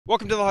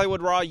Welcome to the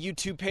Hollywood Raw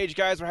YouTube page,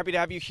 guys. We're happy to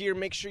have you here.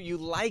 Make sure you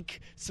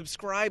like,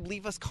 subscribe,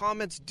 leave us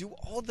comments, do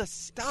all the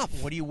stuff.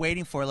 What are you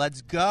waiting for?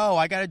 Let's go.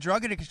 I got a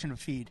drug addiction to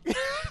feed.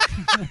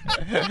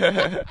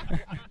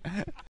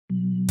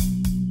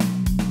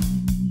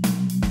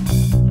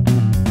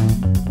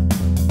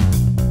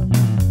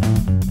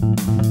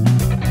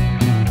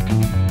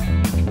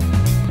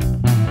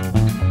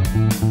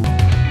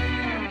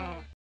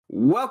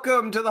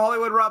 Welcome to the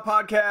Hollywood Raw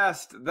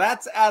podcast.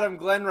 That's Adam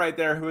Glyn right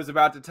there who was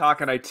about to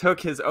talk, and I took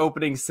his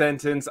opening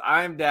sentence.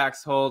 I'm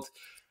Dax Holt.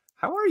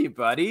 How are you,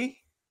 buddy?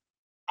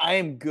 I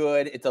am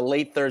good. It's a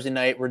late Thursday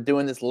night. We're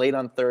doing this late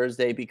on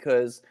Thursday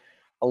because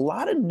a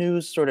lot of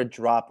news sort of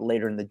dropped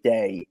later in the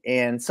day.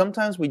 And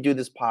sometimes we do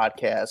this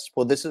podcast.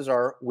 Well, this is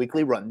our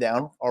weekly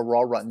rundown, our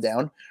Raw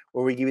rundown,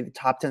 where we give you the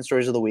top 10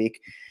 stories of the week.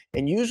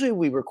 And usually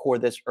we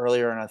record this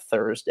earlier on a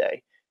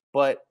Thursday.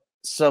 But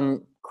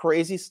some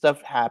crazy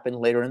stuff happened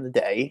later in the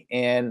day.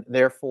 And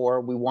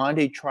therefore, we wanted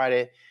to try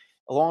to, as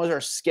long as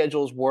our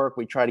schedules work,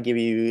 we try to give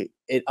you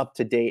it up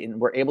to date. And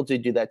we're able to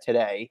do that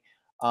today.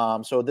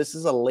 So this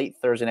is a late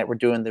Thursday night. We're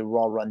doing the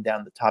Raw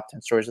rundown, the top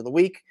 10 stories of the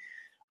week.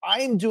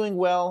 I am doing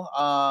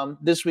well.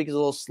 This week is a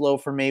little slow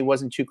for me. It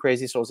wasn't too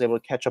crazy, so I was able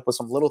to catch up with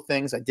some little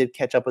things. I did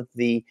catch up with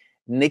the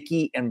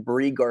Nikki and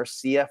Brie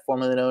Garcia,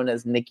 formerly known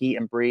as Nikki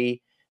and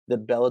Brie, the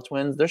Bella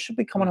twins. They should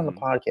be coming on the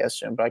podcast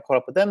soon, but I caught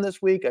up with them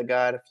this week. I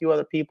got a few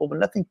other people, but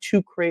nothing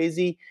too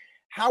crazy.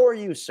 How are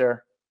you,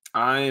 sir?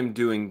 I am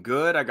doing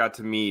good. I got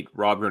to meet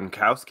Rob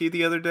Gronkowski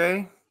the other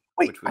day.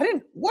 Wait, I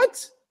didn't.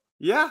 What?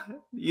 Yeah,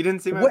 you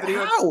didn't see my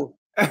video?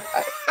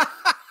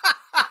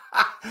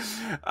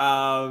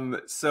 How?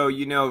 So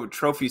you know,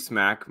 Trophy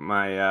Smack,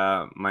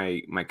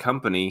 my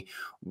company,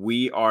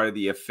 we are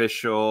the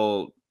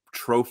official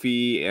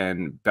trophy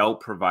and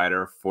belt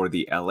provider for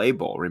the LA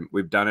Bowl.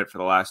 We've done it for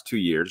the last 2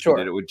 years. Sure.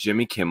 We did it with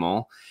Jimmy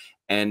Kimmel,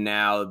 and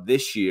now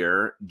this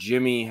year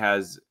Jimmy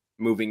has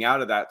moving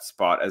out of that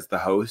spot as the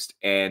host,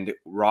 and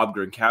Rob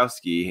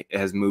Gronkowski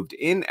has moved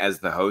in as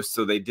the host.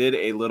 So they did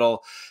a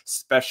little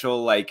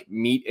special like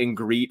meet and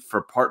greet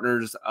for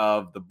partners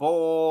of the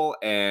bowl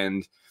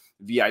and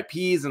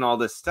VIPs and all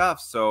this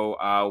stuff.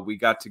 So we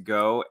got to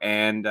go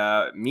and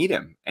meet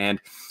him. And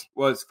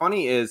what's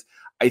funny is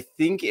I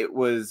think it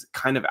was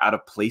kind of out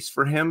of place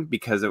for him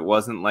because it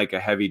wasn't like a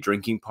heavy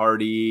drinking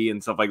party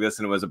and stuff like this.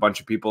 And it was a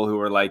bunch of people who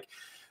were like,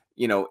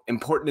 you know,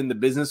 important in the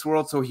business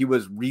world. So he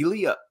was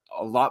really a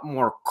lot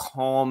more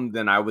calm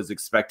than I was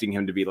expecting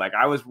him to be. Like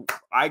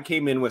I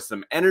came in with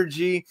some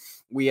energy.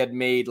 We had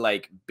made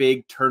like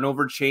big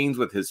turnover chains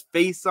with his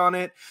face on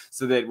it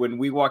so that when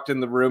we walked in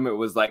the room, it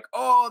was like,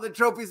 oh, the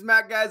Trophy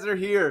Smack guys are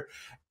here.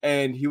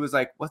 And he was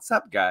like, what's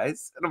up,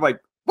 guys? And I'm like,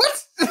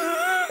 what?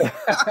 I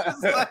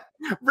was like,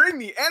 bring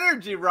the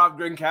energy, Rob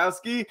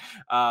Gronkowski.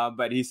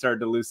 But he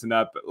started to loosen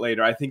up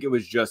later. I think it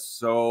was just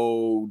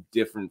so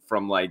different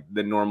from like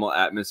the normal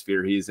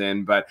atmosphere he's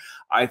in. But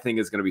I think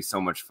it's going to be so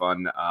much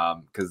fun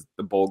because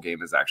the bowl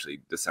game is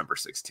actually December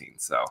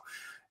 16th. So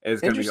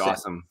it's going to be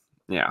awesome.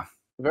 Yeah.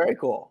 Very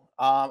cool.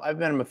 I've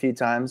met him a few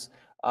times.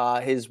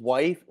 His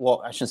wife,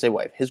 well, I shouldn't say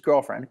wife, his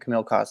girlfriend,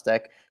 Camille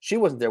Kostek, she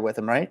wasn't there with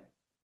him, right?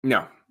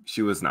 No,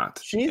 she was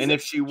not. And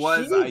if she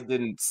was, I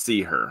didn't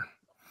see her.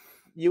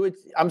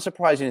 I'm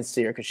surprised you didn't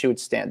see her because she would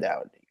stand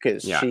out.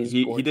 Because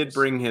he did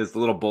bring his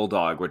little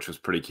bulldog, which was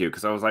pretty cute.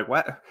 Because I was like,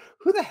 what?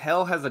 Who the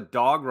hell has a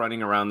dog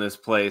running around this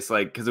place?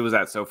 Like, because it was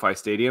at SoFi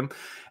Stadium,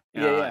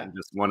 in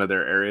just one of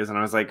their areas. And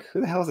I was like,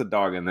 who the hell is a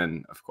dog? And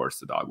then, of course,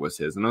 the dog was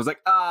his. And I was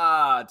like,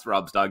 it's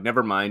Rob's dog.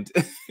 Never mind.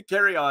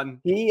 Carry on.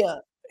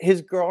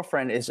 His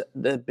girlfriend is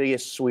the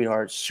biggest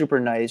sweetheart, super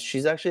nice.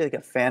 She's actually like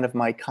a fan of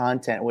my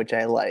content, which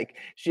I like.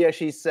 She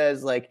actually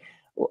says like,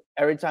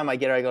 every time I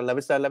get her, I go, let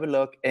me start, let me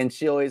look. And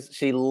she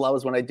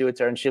loves when I do it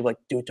to her. And she'll like,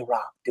 do it to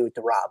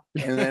Rob.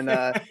 And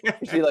then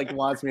she like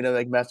wants me to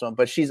like mess with him.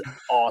 But she's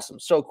awesome.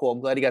 So cool.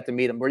 I'm glad you got to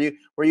meet him. Were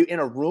you in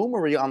a room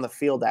or were you on the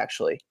field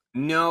actually?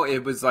 No,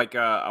 it was like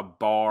a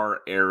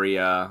bar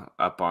area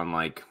up on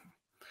like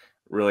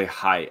really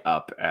high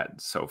up at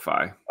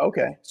SoFi.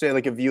 Okay. So you had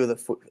like a view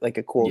of like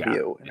a cool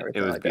view and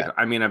everything. It was like beautiful.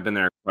 That. I mean, I've been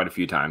there quite a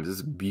few times. It's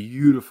a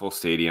beautiful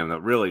stadium,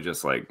 that really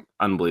just like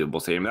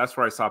unbelievable stadium. That's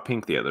where I saw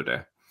Pink the other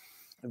day.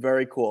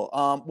 Very cool.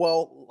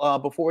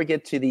 Before we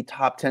get to the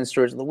top 10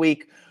 stories of the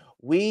week,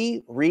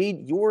 we read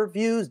your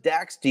reviews.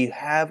 Dax, do you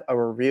have a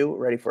review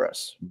ready for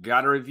us?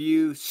 Got a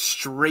review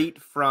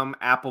straight from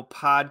Apple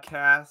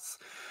Podcasts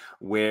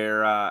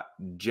where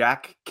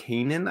Jack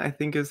Kanan, I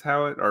think is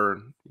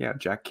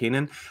Jack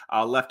Kanan,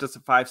 left us a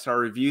 5-star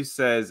review,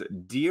 says,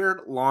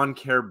 Dear Lawn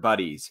Care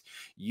Buddies,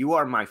 you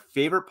are my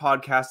favorite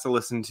podcast to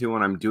listen to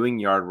when I'm doing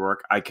yard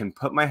work. I can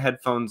put my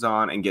headphones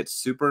on and get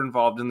super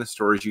involved in the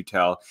stories you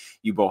tell.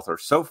 You both are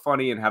so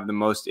funny and have the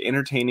most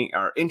entertaining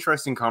or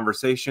interesting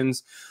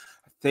conversations.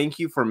 Thank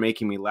you for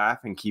making me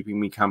laugh and keeping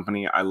me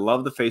company. I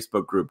love the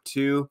Facebook group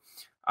too.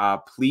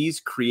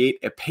 Please create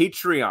a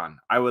Patreon.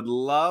 I would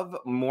love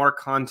more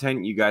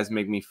content. You guys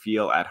make me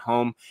feel at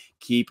home.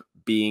 Keep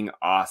being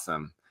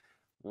awesome.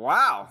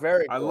 Wow.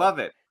 Very cool. I love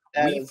it.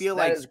 we feel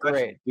like such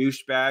great.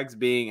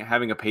 douchebags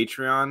having a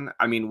Patreon.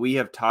 I mean, we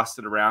have tossed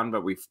it around,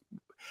 but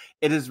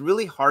it is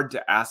really hard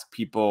to ask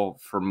people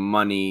for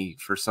money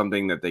for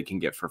something that they can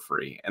get for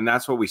free. And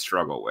that's what we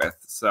struggle with.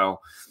 So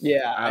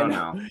Yeah, I don't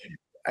know.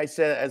 I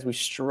said as we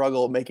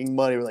struggle making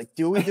money, we're like,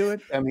 do we do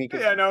it? I mean,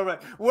 yeah, no,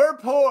 but we're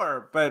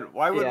poor, but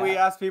why would we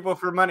ask people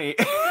for money?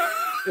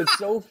 It's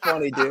so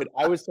funny, dude.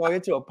 I was talking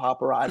to a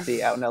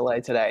paparazzi out in LA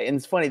today, and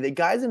it's funny. The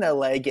guys in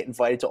LA get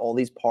invited to all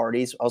these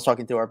parties. I was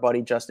talking to our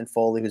buddy Justin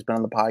Foley, who's been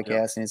on the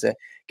podcast, and he's a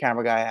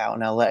camera guy out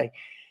in LA.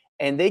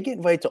 And they get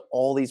invited to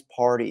all these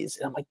parties,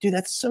 and I'm like, dude,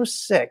 that's so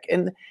sick.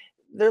 And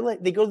they're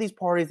like, they go to these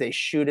parties, they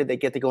shoot it, they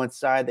get to go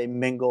inside, they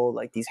mingle,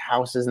 like these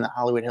houses in the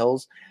Hollywood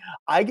Hills.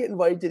 I get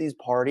invited to these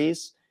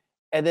parties,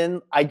 and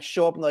then I'd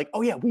show up and like,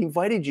 oh yeah, we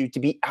invited you to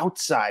be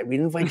outside. We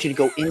didn't invite you to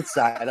go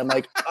inside. I'm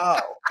like,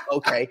 oh,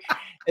 okay.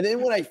 And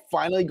then when I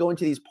finally go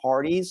into these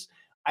parties,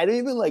 I don't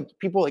even like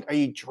people like, are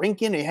you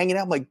drinking? Are you hanging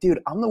out? I'm like, dude,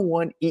 I'm the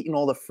one eating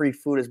all the free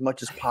food as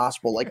much as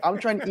possible. Like I'm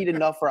trying to eat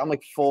enough where I'm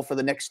like full for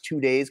the next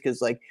 2 days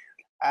because like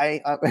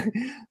I'm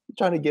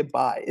trying to get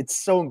by. It's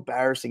so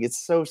embarrassing.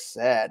 It's so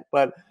sad.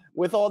 But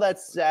with all that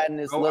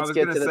sadness, let's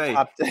get to the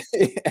top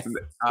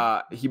 10.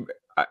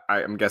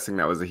 I'm guessing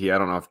that was a he. I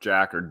don't know if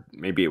Jack or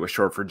maybe it was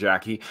short for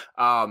Jackie.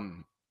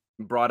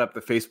 Brought up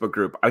the Facebook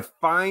group. I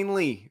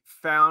finally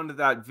found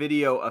that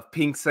video of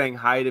Pink saying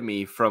hi to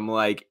me from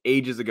like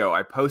ages ago.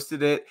 I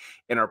posted it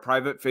in our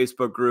private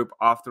Facebook group,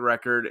 Off the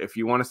Record. If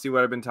you want to see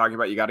what I've been talking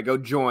about, you got to go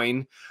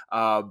join.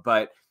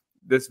 But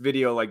this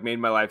video like made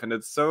my life, and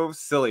it's so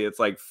silly. It's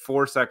like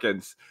 4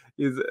 seconds.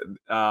 He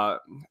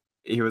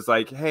was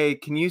like, "Hey,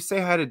 can you say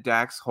hi to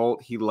Dax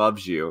Holt? He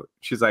loves you."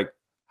 She's like,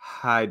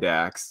 "Hi,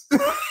 Dax."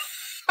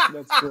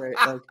 That's great.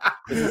 Like,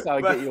 this is how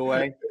I get you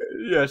away.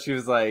 Yeah, she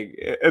was like,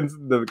 and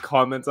the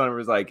comments on it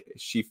was like,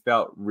 she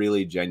felt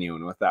really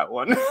genuine with that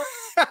one.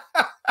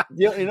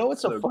 You know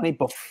what's so funny?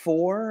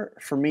 Before,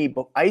 for me,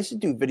 but I used to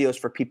do videos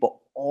for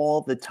people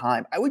all the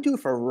time. I would do it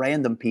for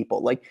random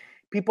people, like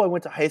people I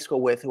went to high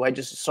school with, who I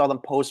just saw them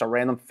post a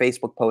random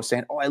Facebook post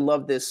saying, "Oh, I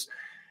love this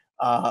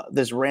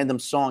this random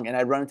song," and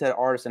I'd run into that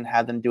artist and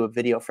have them do a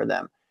video for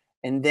them.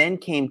 And then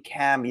came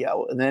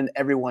Cameo, and then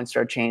everyone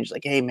started changing.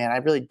 Like, hey, man, I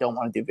really don't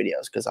want to do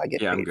videos because I get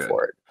paid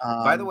for it.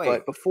 By the way,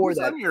 but before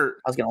that, I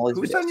was getting all these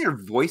videos. Who's on your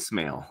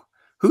voicemail?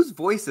 Whose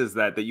voice is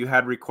that you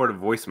had recorded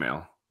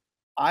voicemail?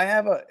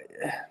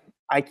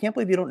 I can't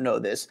believe you don't know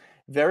this.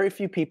 Very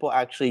few people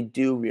actually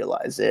do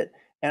realize it.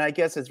 And I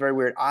guess it's very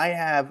weird. I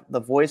have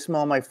the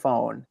voicemail on my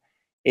phone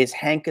is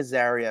Hank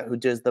Azaria, who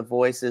does the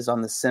voices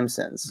on The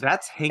Simpsons.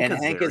 That's Hank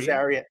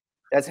Azaria?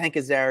 That's Hank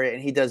Azaria,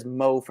 and he does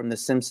Mo from The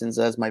Simpsons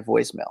as my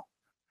voicemail.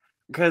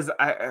 Because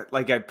I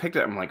picked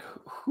it. I'm like,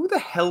 who the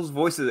hell's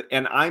voice is it?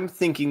 And I'm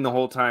thinking the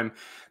whole time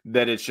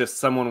that it's just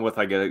someone with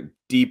like a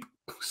deep,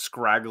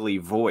 scraggly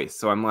voice.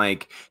 So I'm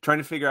like trying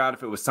to figure out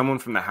if it was someone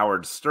from the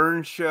Howard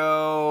Stern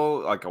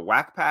show, like a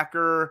whack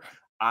packer.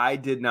 I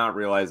did not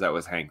realize that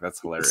was Hank.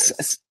 That's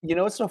hilarious. You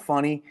know what's so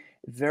funny?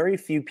 Very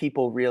few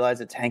people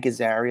realize it's Hank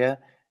Azaria,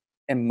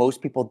 and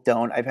most people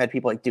don't. I've had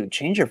people like, dude,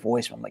 change your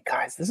voice. I'm like,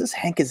 guys, this is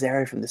Hank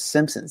Azaria from The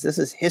Simpsons. This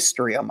is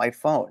history on my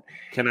phone.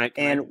 Can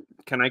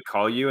I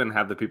call you and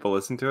have the people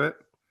listen to it?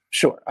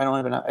 Sure. I don't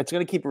have enough. It's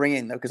going to keep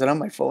ringing though, because I don't have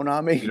my phone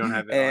on me. You don't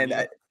have it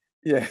on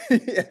you? Yeah.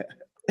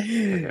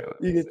 Okay,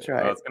 you can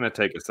try it. It's going to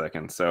take a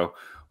second, so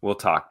we'll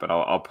talk, but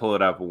I'll pull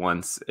it up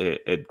once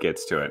it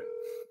gets to it.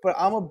 But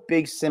I'm a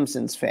big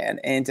Simpsons fan,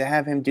 and to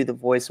have him do the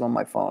voice on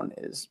my phone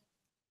is,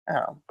 I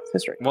don't know, it's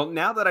history. Well,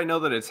 now that I know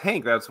that it's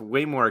Hank, that's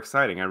way more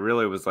exciting. I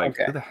really was like,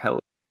 who the hell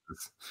is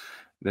this?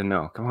 Then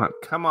no,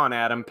 come on,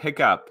 Adam, pick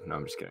up. No,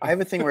 I'm just kidding. I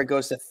have a thing where it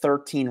goes to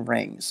 13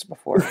 rings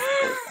before.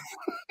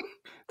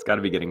 It's got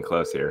to be getting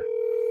close here.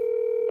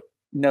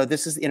 No,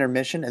 this is the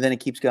intermission, and then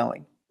it keeps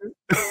going.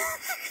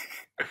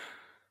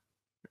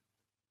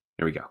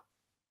 Here we go.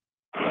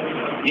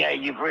 Yeah,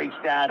 you've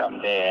reached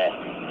Adam there.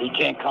 He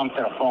can't come to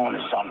the phone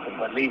or something,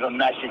 but leave a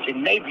message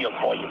and maybe he'll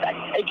call you back.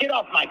 Hey, get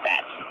off my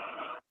back.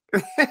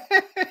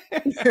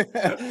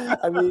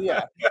 I mean,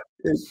 yeah.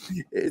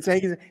 It's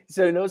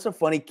so you know what's so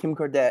funny?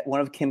 One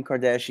of Kim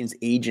Kardashian's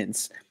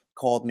agents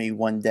called me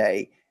one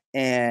day,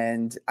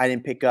 and I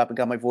didn't pick up and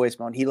got my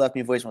voicemail. And he left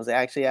me a voicemail. I was like,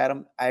 actually,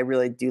 Adam, I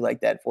really do like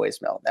that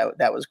voicemail.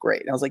 That was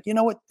great. And I was like, you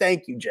know what?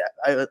 Thank you, Jeff.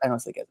 I don't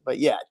think it, but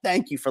yeah,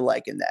 thank you for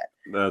liking that.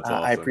 That's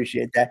awesome. I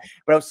appreciate that.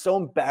 But I was so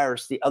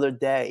embarrassed the other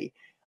day.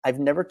 I've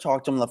never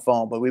talked to him on the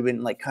phone, but we've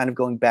been like kind of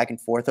going back and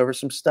forth over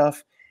some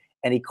stuff.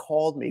 And he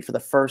called me for the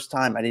first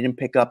time. I didn't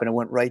pick up, and I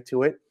went right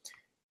to it.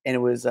 And it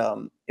was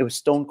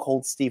Stone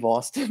Cold Steve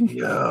Austin.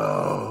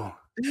 Yo.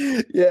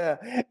 Yeah.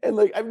 And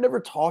like, I've never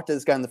talked to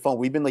this guy on the phone.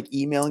 We've been like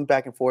emailing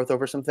back and forth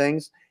over some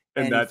things.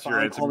 And that's your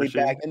answer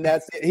machine? Back, and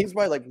that's it. He's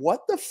probably like,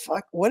 what the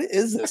fuck? What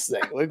is this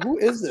thing? Like, who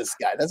is this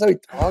guy? That's how he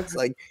talks.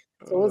 Like,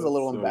 so it was a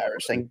little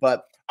embarrassing.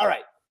 But all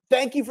right.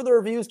 Thank you for the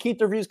reviews. Keep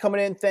the reviews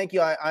coming in. Thank you.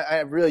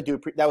 I really do.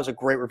 That was a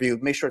great review.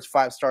 Make sure it's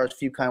 5 stars, a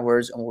few kind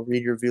words, and we'll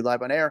read your review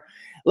live on air.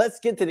 Let's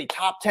get to the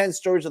top 10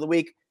 stories of the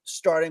week,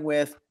 starting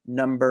with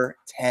number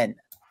 10.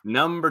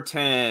 Number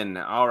 10.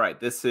 All right.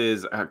 This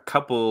is a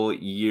couple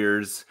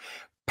years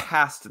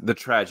past the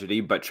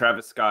tragedy, but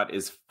Travis Scott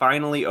is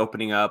finally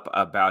opening up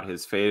about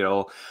his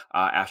fatal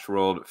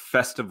Astroworld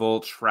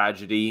Festival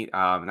tragedy.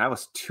 And that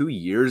was 2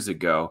 years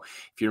ago.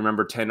 If you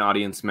remember, 10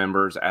 audience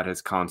members at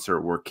his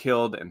concert were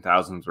killed and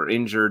thousands were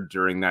injured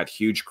during that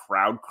huge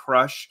crowd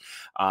crush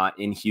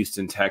in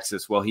Houston,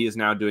 Texas. Well, he is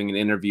now doing an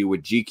interview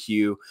with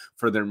GQ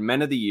for their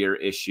Men of the Year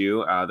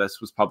issue. This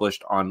was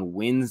published on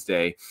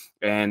Wednesday.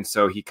 And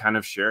so he kind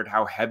of shared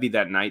how heavy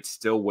that night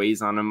still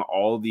weighs on him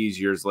all these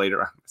years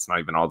later. It's not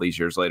even all these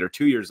years later,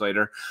 2 years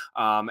later,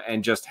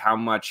 and just how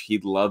much he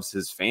loves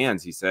his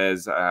fans. He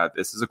says,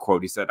 this is a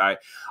quote. He said, I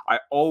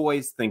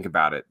always think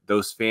about it.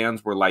 Those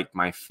fans were like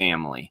my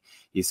family.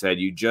 He said,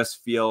 you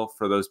just feel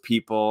for those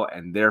people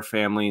and their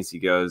families. He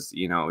goes,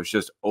 it was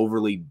just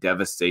overly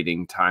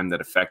devastating time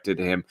that affected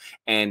him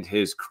and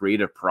his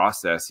creative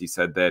process. He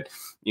said that,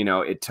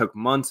 it took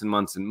months and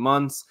months and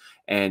months,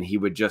 and he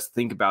would just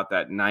think about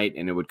that night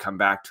and it would come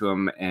back to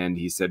him. And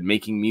he said,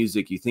 making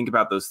music, you think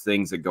about those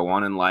things that go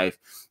on in life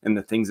and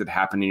the things that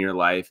happen in your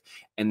life.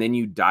 And then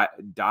you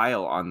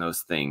dial on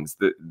those things,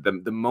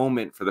 the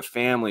moment for the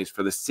families,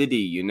 for the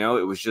city,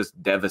 it was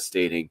just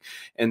devastating.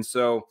 And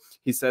so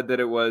he said that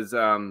it was,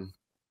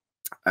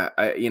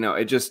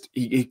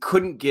 he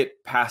couldn't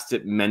get past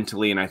it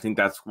mentally. And I think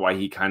that's why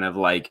he kind of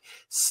like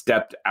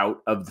stepped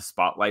out of the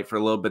spotlight for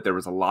a little bit. There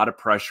was a lot of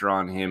pressure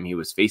on him. He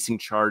was facing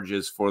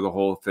charges for the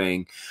whole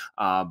thing.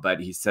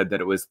 But he said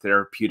that it was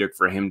therapeutic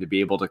for him to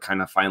be able to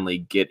kind of finally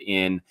get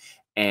in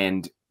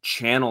and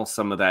channel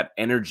some of that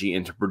energy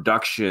into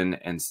production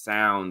and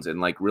sounds and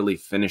like really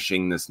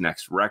finishing this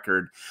next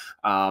record.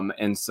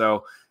 And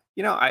so,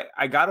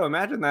 I got to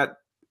imagine that,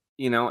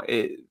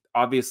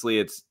 obviously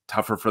it's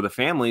tougher for the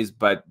families,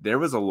 but there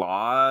was a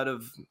lot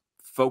of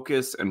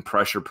focus and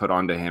pressure put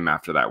onto him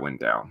after that went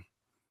down.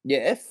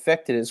 Yeah, it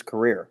affected his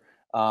career.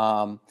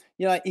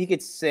 You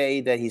could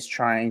say that he's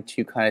trying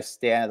to kind of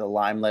stay out of the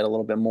limelight a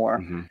little bit more,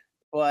 Mm-hmm.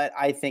 but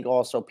I think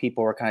also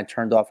people were kind of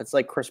turned off. It's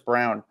like Chris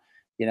Brown.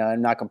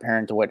 I'm not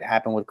comparing to what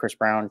happened with Chris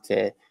Brown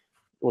to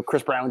what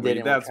Chris Brown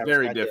did. That's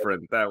very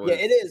different. That was, yeah,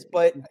 it is.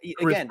 But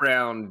Chris again,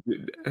 Brown,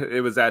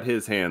 it was at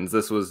his hands.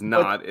 This was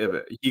not.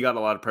 He got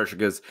a lot of pressure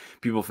because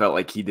people felt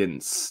like he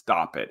didn't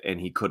stop it, and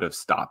he could have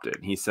stopped it.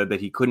 He said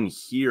that he couldn't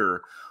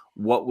hear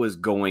what was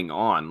going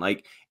on.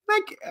 Like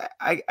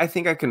I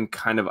think I can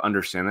kind of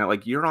understand that.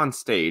 Like, you're on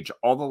stage,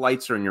 all the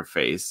lights are in your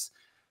face.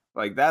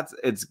 Like,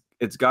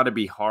 it's got to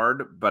be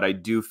hard, but I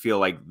do feel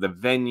like the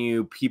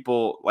venue,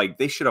 people, like,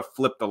 they should have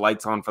flipped the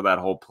lights on for that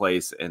whole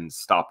place and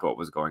stopped what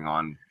was going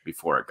on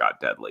before it got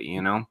deadly,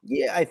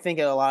 Yeah, I think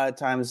a lot of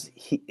times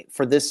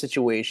for this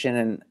situation,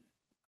 and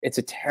it's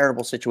a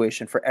terrible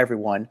situation for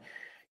everyone,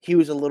 he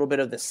was a little bit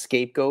of the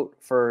scapegoat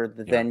for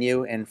the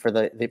venue and for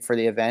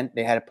the event.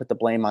 They had to put the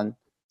blame on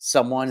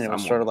someone, and it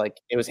was sort of like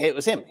it was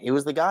him. He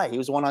was the guy. He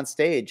was the one on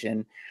stage,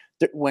 and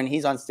when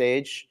he's on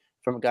stage,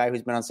 from a guy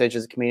who's been on stage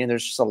as a comedian,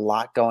 there's just a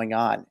lot going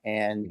on,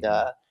 and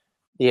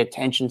the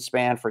attention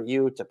span for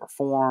you to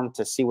perform,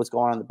 to see what's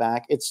going on in the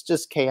back, it's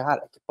just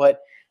chaotic.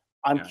 But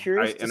I'm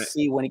curious to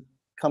see when he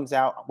comes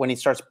out, when he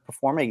starts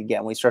performing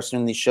again, when he starts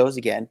doing these shows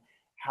again,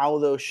 how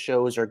those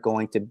shows are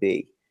going to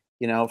be.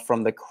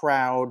 From the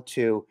crowd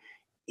to,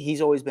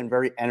 he's always been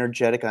very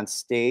energetic on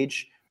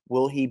stage.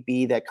 Will he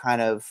be that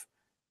kind of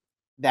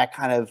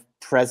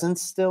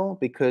presence still?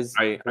 Because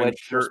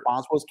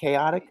response was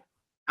chaotic.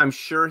 I'm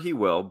sure he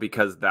will,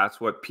 because that's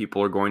what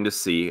people are going to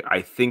see.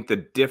 I think the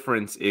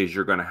difference is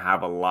you're going to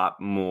have a lot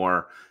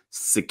more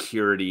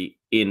security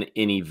in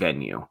any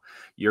venue.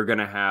 You're going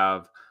to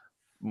have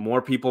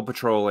more people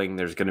patrolling.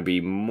 There's going to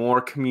be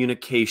more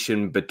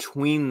communication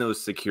between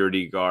those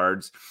security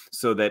guards,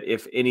 so that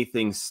if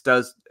anything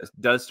does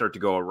start to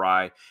go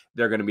awry,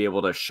 they're going to be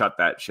able to shut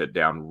that shit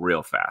down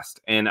real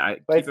fast. And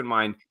keep in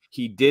mind,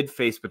 he did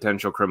face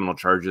potential criminal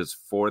charges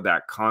for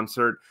that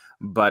concert.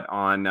 But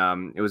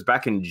it was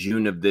back in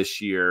June of this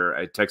year,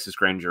 a Texas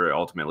grand jury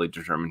ultimately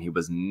determined he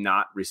was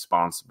not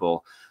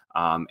responsible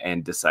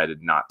and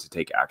decided not to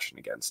take action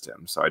against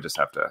him. So I just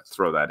have to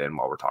throw that in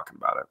while we're talking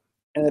about it.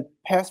 In the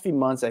past few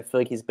months, I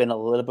feel like he's been a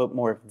little bit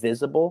more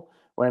visible.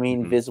 When I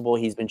mean visible,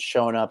 he's been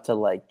showing up to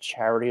like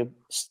charity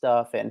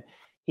stuff, and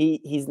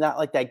he's not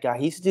like that guy.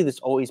 He used to do this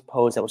always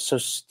pose that was so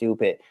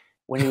stupid.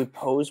 When he would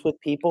pose with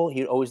people,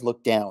 he would always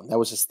look down. That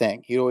was his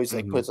thing. He'd always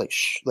like put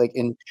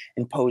and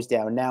pose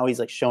down. Now he's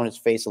like showing his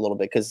face a little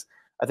bit, because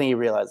I think he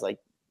realized, like,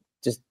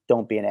 just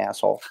don't be an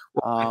asshole.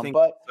 Well, I think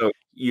so.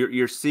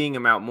 You're seeing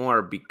him out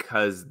more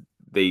because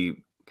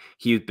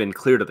he's been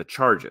cleared of the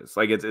charges.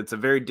 Like, it's a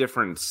very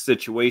different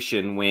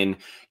situation when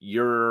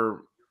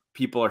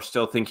people are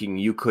still thinking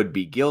you could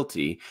be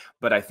guilty.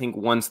 But I think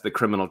once the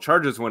criminal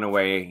charges went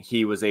away,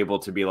 he was able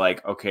to be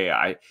like,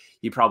 okay,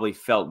 he probably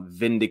felt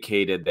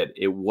vindicated that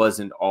it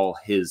wasn't all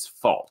his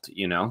fault,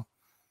 Yeah.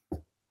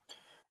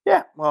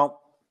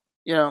 Well,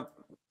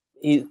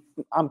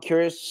 I'm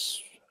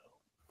curious.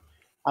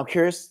 I'm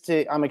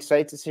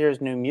excited to hear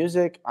his new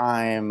music.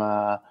 I'm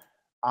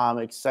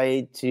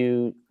excited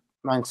to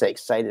not gonna say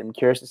excited. I'm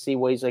curious to see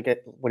what he's going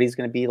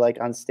to be like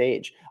on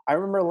stage. I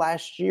remember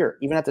last year,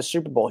 even at the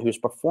Super Bowl, he was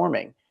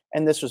performing,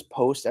 and this was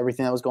post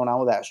everything that was going on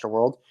with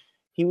Astroworld.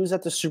 He was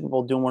at the Super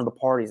Bowl doing one of the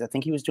parties. I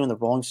think he was doing the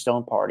Rolling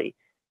Stone party.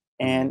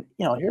 And,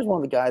 here's one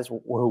of the guys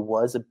who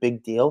was a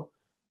big deal,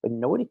 but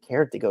nobody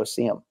cared to go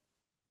see him.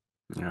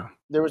 Yeah.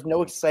 There was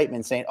no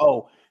excitement saying,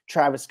 oh,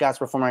 Travis Scott's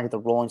performing at the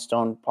Rolling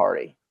Stone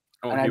party.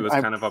 Oh, and he was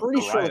I'm kind of a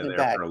pretty sure pariah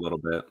there for a little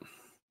bit.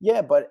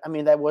 Yeah, but I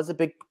mean, there was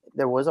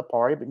a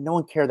party, but no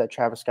one cared that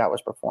Travis Scott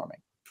was performing.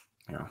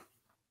 Yeah.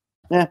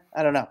 Yeah,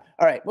 I don't know.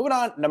 All right, moving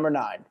on. Number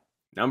 9.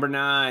 Number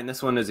 9,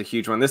 this one is a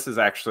huge one. This is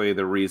actually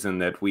the reason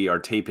that we are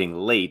taping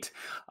late.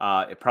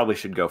 It probably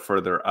should go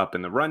further up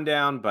in the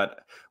rundown,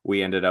 but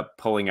we ended up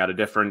pulling out a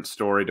different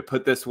story to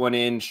put this one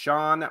in.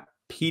 Sean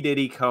P.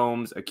 Diddy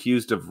Combs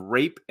accused of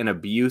rape and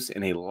abuse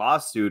in a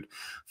lawsuit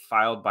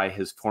filed by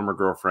his former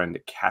girlfriend,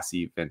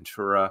 Cassie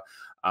Ventura.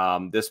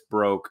 This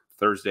broke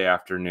Thursday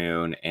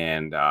afternoon,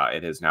 and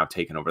it has now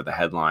taken over the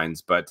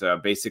headlines. But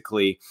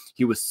basically,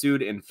 he was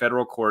sued in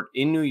federal court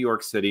in New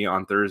York City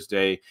on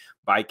Thursday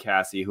by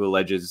Cassie, who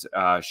alleges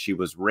she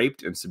was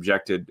raped and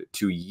subjected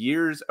to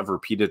years of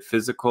repeated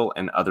physical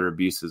and other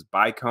abuses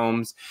by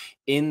Combs.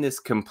 In this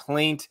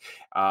complaint,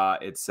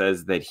 it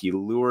says that he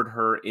lured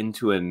her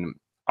into an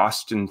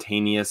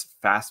ostentatious,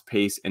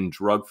 fast-paced, and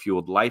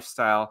drug-fueled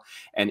lifestyle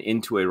and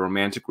into a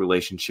romantic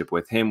relationship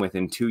with him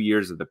within 2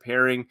 years of the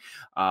pairing.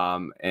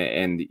 And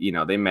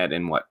they met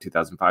in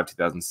 2005,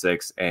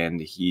 2006,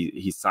 and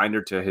he signed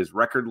her to his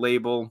record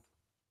label.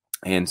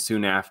 And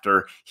soon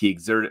after, he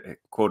exerted,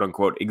 quote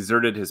unquote,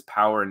 exerted his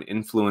power and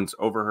influence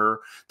over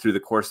her through the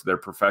course of their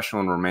professional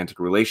and romantic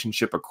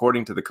relationship.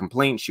 According to the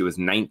complaint, she was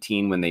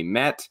 19 when they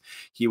met.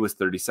 He was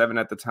 37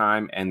 at the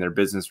time, and their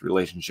business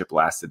relationship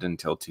lasted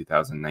until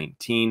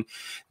 2019.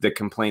 The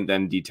complaint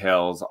then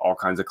details all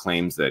kinds of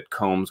claims that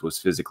Combs was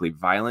physically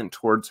violent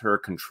towards her,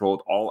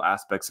 controlled all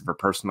aspects of her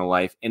personal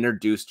life,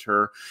 introduced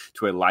her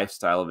to a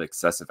lifestyle of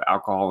excessive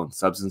alcohol and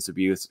substance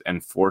abuse,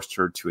 and forced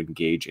her to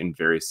engage in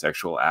various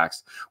sexual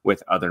acts with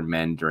other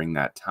men during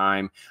that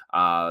time.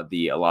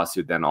 The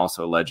lawsuit then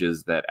also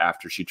alleges that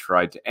after she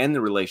tried to end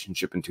the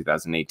relationship in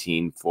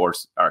 2018,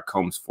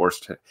 Combs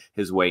forced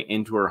his way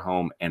into her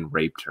home and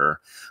raped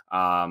her.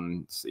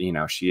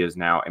 She is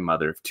now a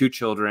mother of 2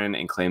 children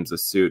and claims the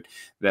suit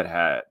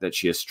that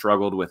she has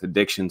struggled with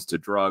addictions to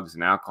drugs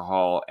and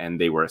alcohol,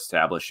 and they were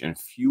established and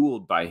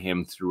fueled by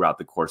him throughout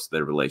the course of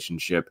their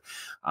relationship.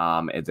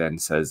 It then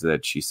says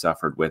that she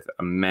suffered with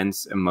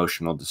immense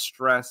emotional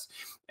distress,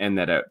 and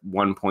that at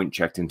one point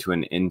checked into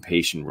an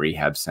inpatient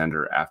rehab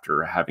center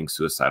after having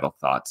suicidal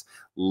thoughts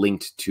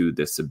linked to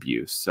this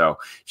abuse. So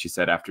she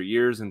said, after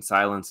years in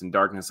silence and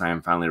darkness, I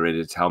am finally ready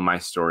to tell my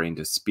story and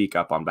to speak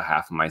up on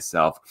behalf of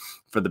myself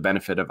for the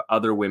benefit of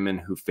other women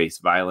who face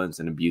violence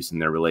and abuse in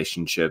their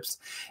relationships.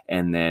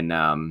 And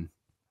then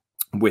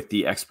with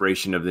the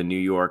expiration of the New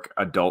York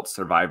Adult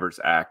Survivors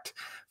Act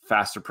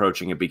fast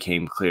approaching, it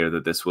became clear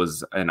that this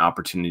was an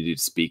opportunity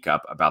to speak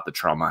up about the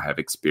trauma I have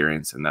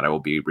experienced and that I will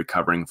be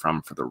recovering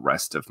from for the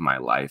rest of my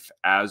life.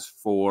 As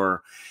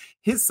for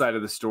his side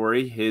of the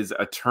story, his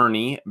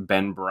attorney,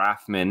 Ben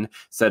Brafman,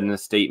 said in a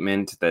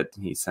statement that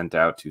he sent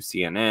out to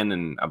CNN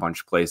and a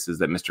bunch of places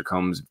that Mr.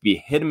 Combs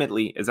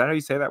vehemently, is that how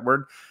you say that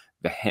word?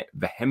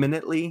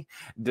 Vehemently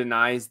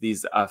denies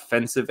these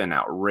offensive and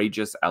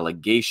outrageous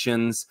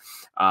allegations.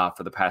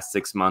 For the past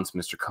 6 months,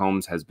 Mr.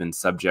 Combs has been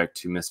subject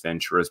to Miss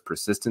Ventura's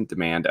persistent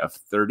demand of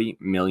 $30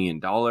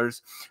 million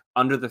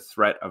under the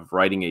threat of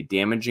writing a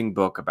damaging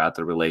book about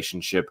the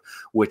relationship,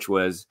 which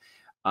was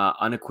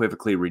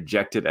unequivocally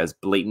rejected as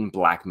blatant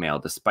blackmail.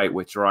 Despite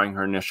withdrawing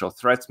her initial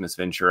threats, Miss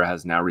Ventura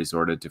has now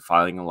resorted to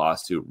filing a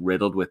lawsuit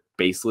riddled with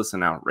baseless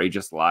and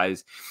outrageous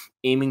lies,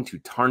 aiming to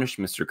tarnish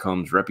Mr.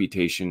 Combs'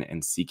 reputation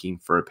and seeking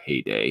for a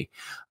payday.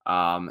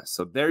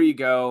 So there you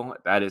go.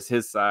 That is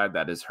his side.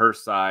 That is her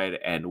side.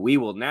 And we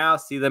will now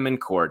see them in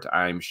court.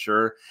 I'm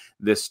sure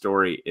this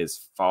story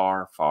is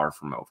far, far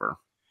from over.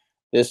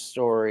 This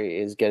story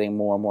is getting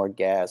more and more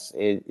gas.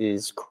 It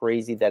is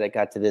crazy that it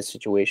got to this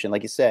situation.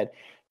 Like you said,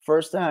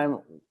 first time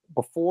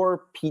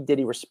before P.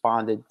 Diddy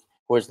responded,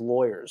 or his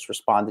lawyers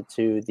responded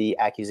to the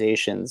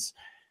accusations,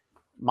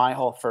 my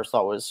whole first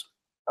thought was,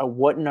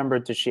 what number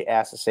did she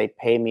ask to say,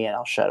 pay me and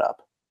I'll shut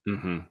up?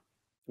 Mm-hmm.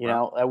 You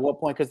know, at what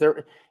point?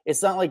 Because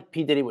it's not like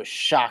P. Diddy was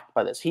shocked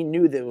by this. He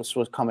knew that this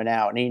was coming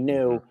out, and he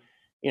knew,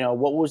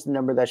 what was the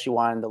number that she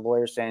wanted? The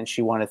lawyer saying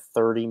she wanted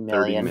 $30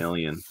 million.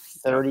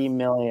 $30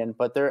 million.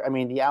 But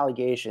the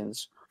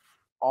allegations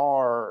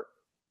are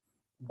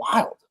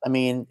wild.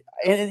 And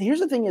here's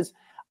the thing is,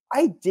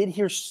 I did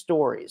hear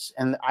stories,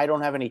 and I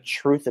don't have any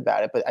truth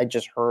about it, but I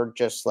just heard,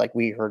 just like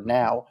we heard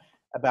now,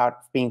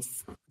 about being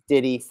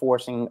Diddy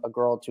forcing a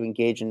girl to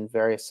engage in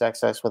various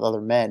sex acts with other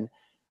men.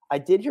 I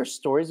did hear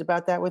stories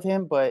about that with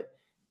him, but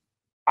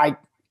I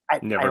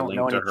don't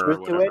know any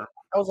truth to it.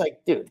 I was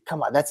like, dude,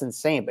 come on, that's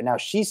insane. But now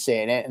she's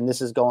saying it, and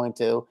this is going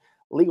to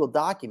legal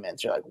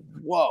documents. You're like,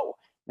 whoa.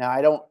 Now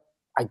I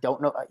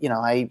don't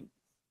know.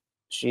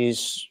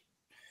 She's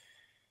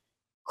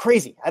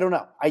crazy. I don't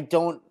know.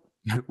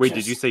 Wait,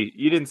 did you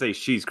didn't say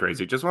she's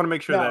crazy? Just want to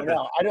make sure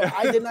No,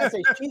 I did not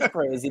say she's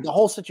crazy. The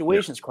whole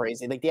situation's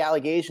crazy. Like the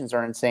allegations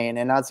are insane,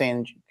 and not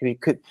saying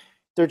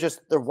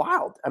they're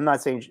wild. I'm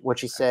not saying what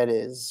she said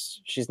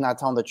is she's not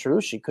telling the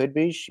truth. She could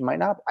be, she might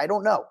not. I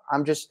don't know.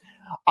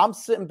 I'm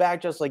sitting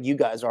back just like you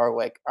guys are,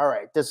 like, all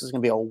right, this is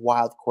gonna be a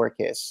wild court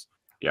case.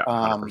 Yeah,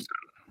 100%.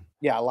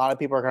 Yeah, a lot of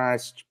people are gonna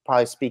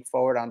probably speak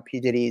forward on P.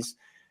 Diddy's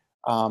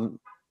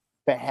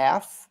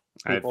behalf.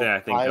 I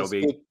think there'll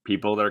be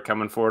people that are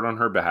coming forward on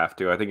her behalf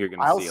too. I think you're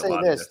going to see a lot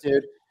of this. I'll say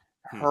this, dude.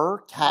 Her,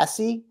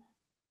 Cassie,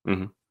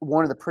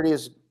 one of the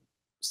prettiest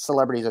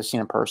celebrities I've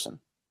seen in person.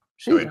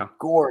 She's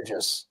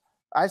gorgeous.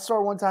 I saw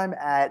her one time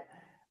at,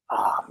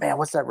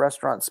 what's that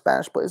restaurant,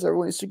 Spanish place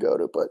everyone used to go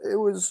to? But it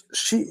was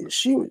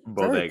she was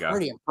very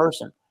pretty in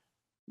person.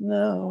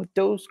 No,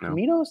 Dos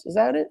Caminos, is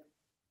that it?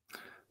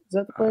 Is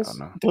that the place?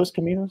 Dos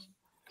Caminos.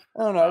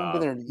 I don't know. I haven't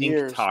been there in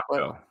years.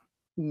 Taco.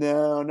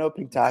 No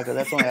Pink Taco.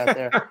 That's only out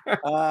there.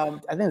 I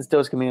think it's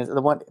Dos Caminos.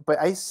 The one, but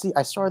I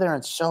saw her there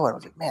and saw it. I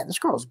was like, man, this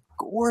girl's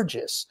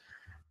gorgeous.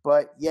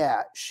 But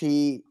yeah,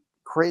 she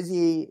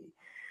crazy.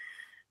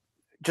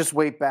 Just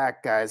wait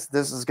back, guys.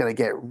 This is gonna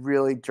get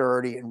really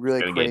dirty and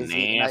really crazy.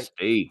 Get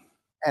nasty.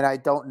 And I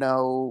don't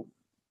know.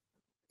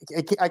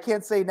 I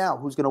can't say now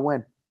who's gonna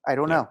win. I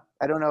don't know.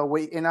 I don't know.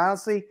 Wait, and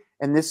honestly,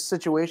 in this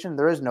situation,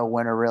 there is no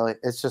winner really.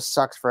 It just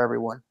sucks for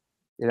everyone,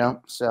 you know.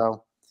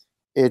 So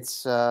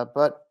it's.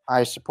 But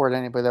I support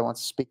anybody that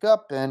wants to speak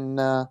up, and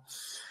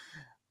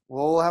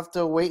we'll have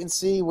to wait and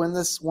see when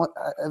this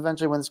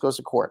eventually when this goes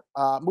to court.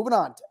 Moving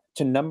on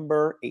to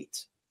number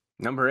 8.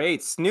 Number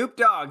 8, Snoop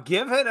Dogg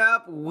giving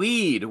up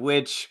weed,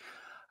 which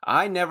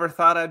I never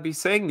thought I'd be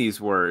saying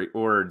these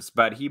words,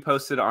 but he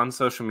posted on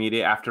social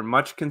media, after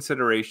much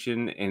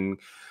consideration and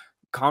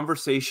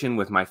conversation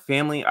with my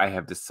family, I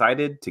have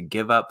decided to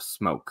give up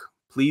smoke.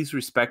 Please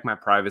respect my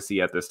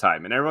privacy at this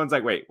time. And everyone's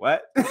like, wait,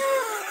 what?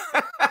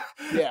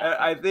 Yeah,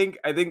 I think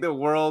the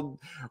world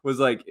was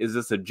like, is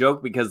this a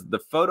joke? Because the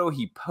photo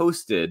he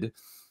posted,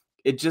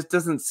 it just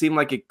doesn't seem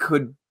like it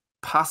could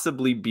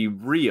possibly be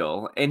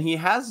real. And he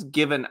has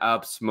given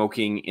up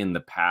smoking in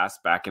the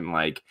past. Back in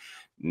like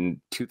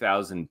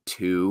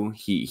 2002,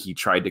 he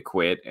tried to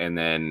quit, and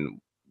then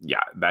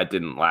that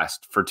didn't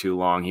last for too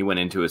long. He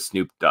went into a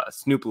Snoop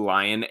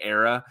Lion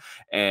era,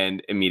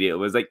 and immediately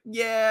was like,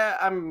 yeah,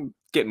 I'm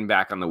getting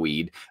back on the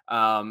weed.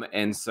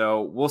 And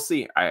so we'll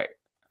see. I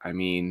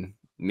mean,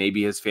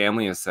 maybe his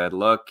family has said,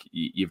 look,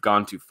 you've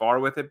gone too far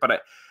with it,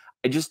 but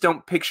I just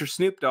don't picture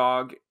Snoop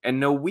Dogg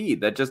and no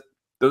weed.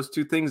 Those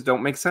two things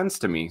don't make sense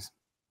to me.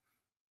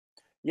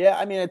 Yeah,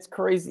 I mean, it's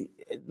crazy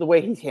the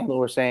way he's handled.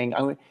 We're saying,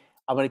 I'm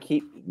going to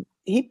keep.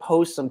 He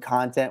posts some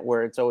content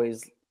where it's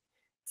always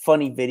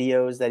funny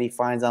videos that he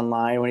finds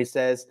online when he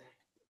says,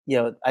 you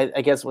know,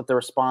 I guess what the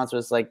response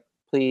was like,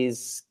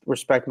 please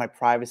respect my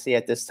privacy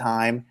at this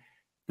time.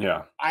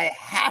 Yeah, I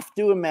have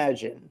to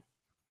imagine.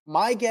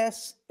 My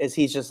guess is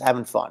he's just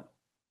having fun.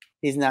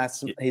 He's not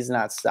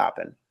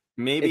stopping.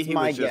 Maybe he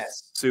was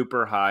just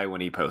super high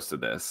when he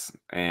posted this,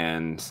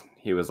 and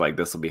he was like,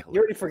 "This will be hilarious."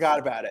 You already forgot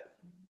about it.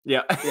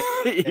 Yeah,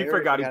 he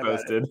forgot he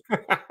posted.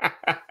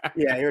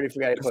 Yeah, he already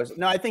forgot he posted.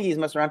 No, I think he's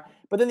messing around.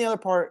 But then the other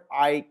part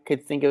I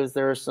could think of is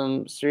there are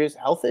some serious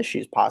health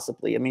issues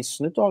possibly. I mean,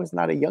 Snoop Dogg is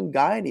not a young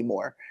guy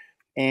anymore,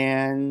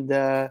 and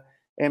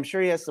I'm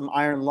sure he has some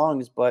iron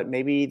lungs, but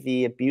maybe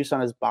the abuse on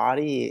his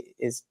body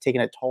is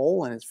taking a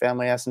toll, and his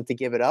family asked him to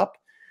give it up.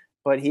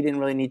 But he didn't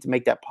really need to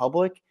make that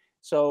public.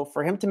 So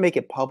for him to make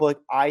it public,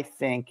 I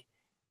think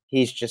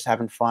he's just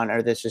having fun,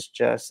 or this is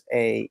just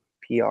a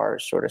PR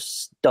sort of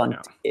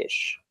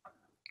stunt-ish.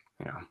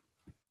 Yeah.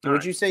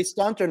 Would you say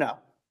stunt or no?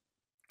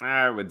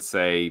 I would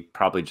say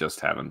probably just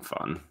having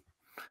fun.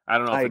 I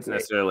don't know if it's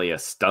necessarily a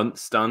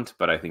stunt,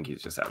 but I think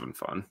he's just having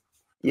fun.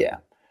 Yeah.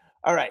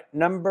 All right.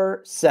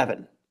 Number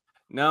 7.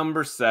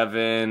 Number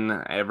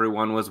 7,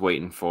 everyone was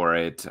waiting for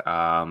it.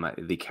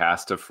 The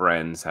cast of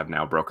Friends have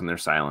now broken their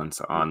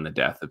silence on the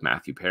death of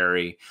Matthew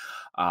Perry.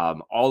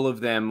 All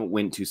of them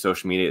went to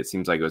social media. It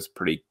seems like it was a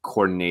pretty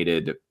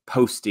coordinated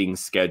posting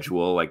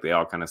schedule. Like they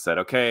all kind of said,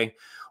 okay,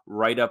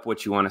 write up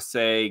what you want to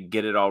say,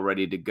 get it all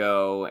ready to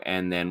go.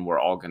 And then we're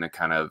all going to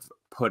kind of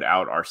put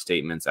out our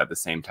statements at the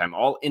same time,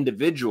 all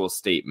individual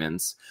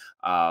statements,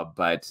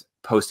 but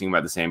posting them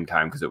at the same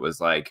time. Cause it was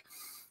like,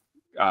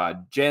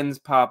 Jen's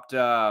popped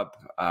up,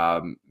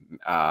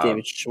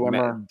 David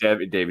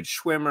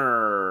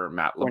Schwimmer,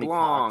 Matt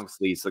LeBlanc,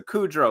 Lisa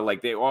Kudrow,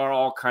 like they are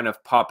all kind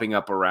of popping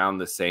up around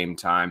the same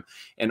time,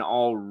 and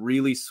all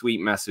really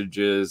sweet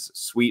messages,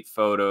 sweet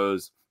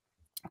photos,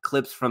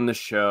 clips from the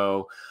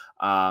show.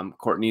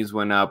 Courtney's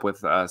went up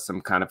with some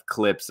kind of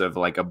clips of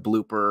like a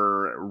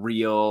blooper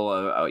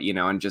reel,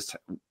 and just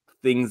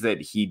things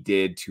that he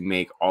did to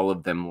make all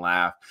of them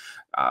laugh.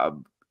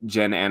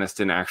 Jen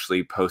Aniston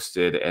actually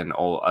posted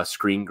a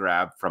screen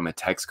grab from a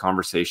text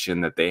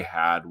conversation that they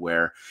had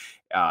where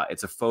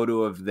it's a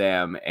photo of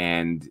them,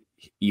 and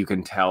you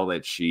can tell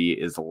that she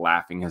is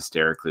laughing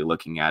hysterically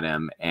looking at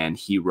him. And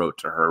he wrote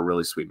to her a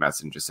really sweet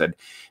message, just said,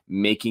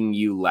 making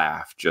you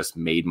laugh just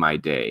made my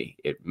day.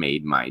 It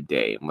made my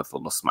day. And with a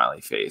little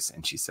smiley face.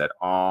 And she said,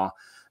 aw,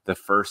 the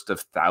first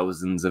of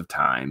thousands of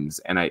times.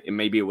 And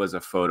maybe it was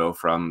a photo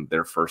from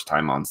their first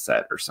time on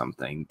set or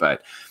something,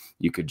 but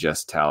you could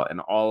just tell. And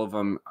all of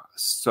them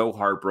so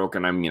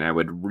heartbroken. I mean, I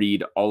would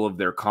read all of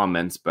their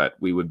comments, but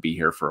we would be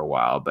here for a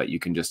while. But you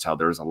can just tell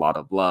there was a lot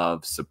of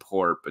love,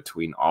 support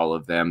between all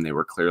of them. They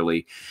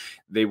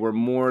were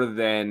more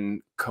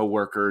than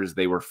coworkers.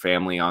 They were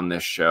family on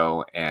this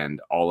show,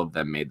 and all of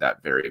them made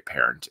that very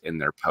apparent in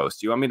their post.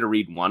 Do you want me to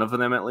read one of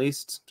them at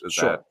least?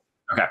 Sure.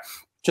 Okay.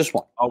 Just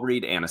one. I'll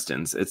read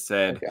Aniston's. It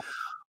said, okay.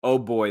 Oh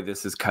boy,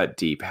 this is cut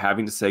deep.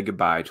 Having to say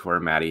goodbye to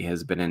our Maddie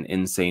has been an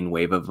insane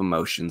wave of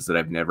emotions that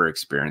I've never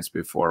experienced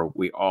before.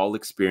 We all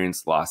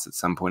experience loss at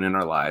some point in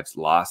our lives,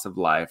 loss of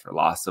life or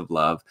loss of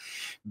love.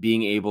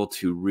 Being able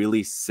to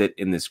really sit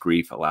in this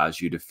grief allows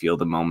you to feel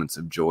the moments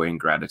of joy and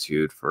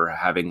gratitude for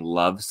having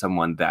loved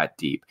someone that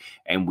deep.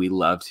 And we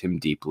loved him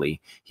deeply.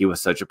 He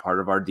was such a part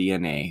of our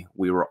DNA.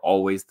 We were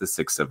always the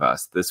six of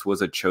us. This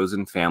was a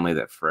chosen family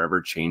that forever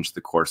changed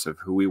the course of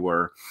who we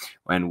were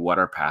and what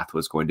our path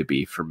was going to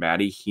be. For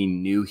Maddie, he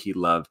knew he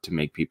loved to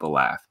make people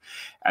laugh.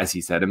 As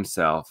he said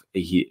himself,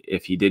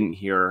 if he didn't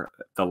hear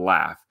the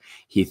laugh,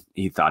 he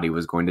thought he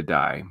was going to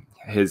die.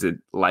 His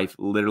life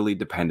literally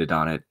depended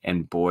on it.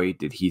 And boy,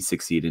 did he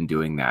succeed in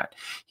doing that.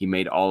 He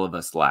made all of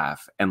us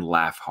laugh and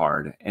laugh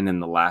hard. And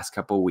in the last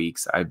couple of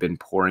weeks, I've been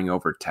poring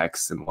over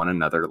texts and one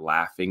another,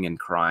 laughing and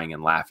crying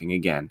and laughing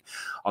again.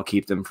 I'll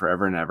keep them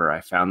forever and ever.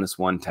 I found this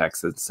one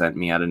text that sent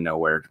me out of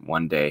nowhere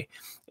one day.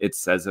 It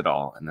says it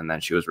all. And then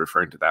she was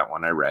referring to that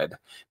one I read.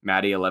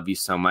 Maddie, I love you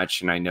so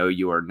much. And I know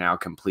you are now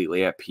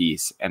completely at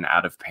peace and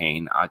out of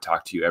pain. I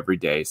talk to you every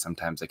day.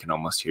 Sometimes I can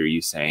almost hear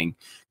you saying,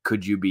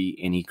 could you be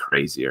any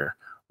crazier?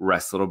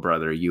 Rest, little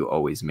brother, you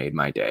always made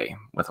my day,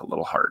 with a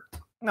little heart.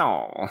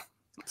 No,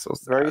 so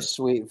sad. Very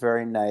sweet,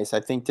 very nice. I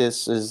think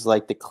this is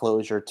like the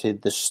closure to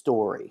the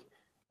story.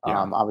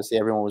 Yeah. Obviously,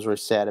 everyone was really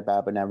sad about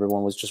it, but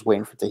everyone was just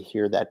waiting to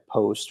hear that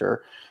post.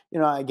 Or,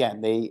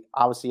 again, they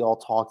obviously all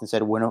talked and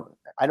said,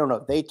 I don't know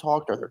if they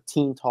talked or their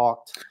team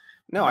talked.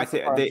 No, I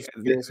think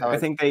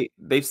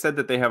they've said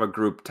that they have a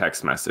group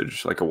text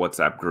message, like a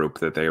WhatsApp group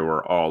that they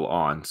were all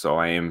on. So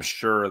I am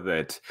sure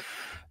that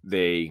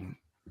they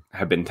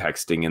have been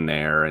texting in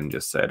there and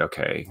just said,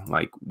 okay,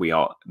 like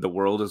the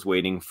world is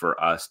waiting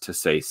for us to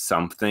say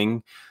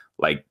something,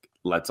 like,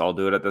 let's all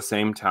do it at the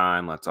same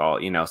time. Let's all,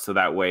 so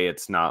that way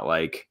it's not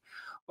like,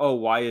 oh,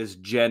 why is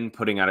Jen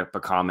putting out a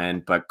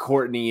comment, but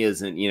Courtney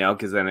isn't,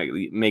 because then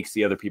it makes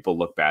the other people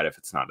look bad if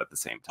it's not at the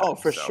same time. Oh,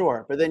 for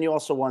sure. But then you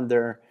also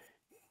wonder,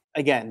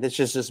 again, this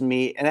is just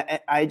me. And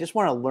I just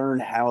want to learn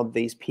how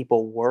these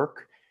people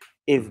work.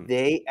 If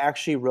they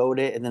actually wrote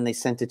it and then they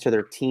sent it to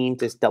their team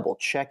to double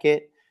check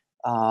it.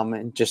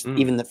 And just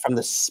even from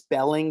the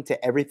spelling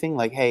to everything,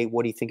 like, hey,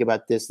 what do you think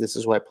about this? This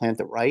is what I plan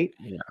to write.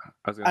 Yeah.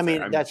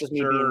 That's just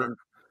me being.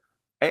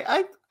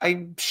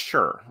 I'm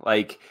sure.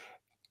 Like,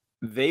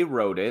 they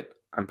wrote it.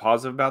 I'm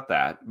positive about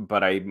that.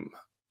 But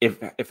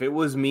if it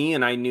was me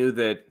and I knew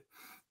that,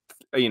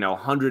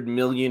 100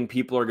 million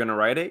people are going to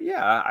write it,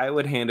 yeah, I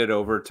would hand it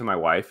over to my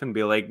wife and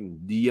be like,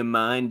 do you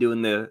mind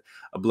doing the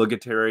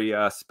obligatory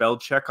spell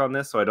check on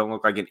this so I don't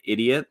look like an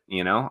idiot?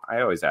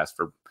 I always ask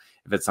for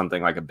if it's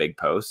something like a big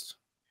post.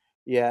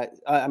 Yeah.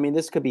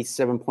 This could be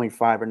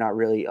 7.5 or not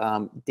really.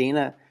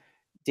 Dana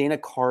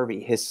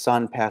Carvey, his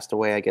son passed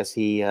away. I guess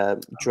he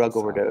drug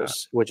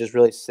overdose, which is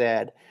really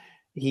sad.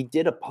 He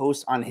did a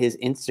post on his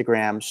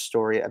Instagram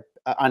story,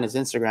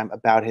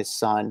 about his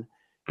son.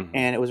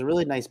 And it was a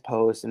really nice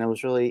post. And it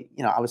was really,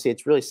 obviously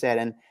it's really sad.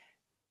 And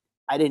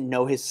I didn't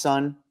know his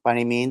son by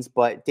any means,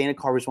 but Dana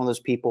Carvey is one of those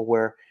people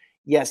where,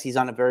 yes, he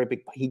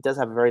does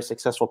have a very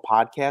successful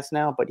podcast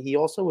now, but he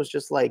also was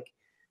just like,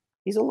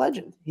 he's a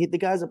legend. The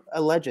guy's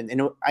a legend.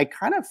 And I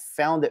kind of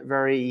found it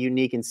very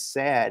unique and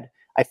sad.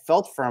 I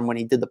felt for him when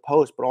he did the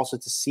post, but also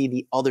to see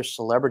the other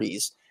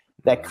celebrities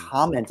that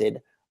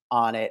commented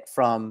on it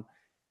from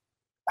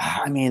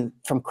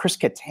Chris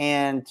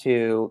Kattan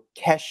to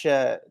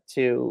Kesha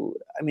to,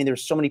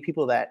 there's so many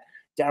people that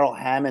Daryl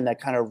Hammond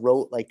that kind of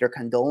wrote like their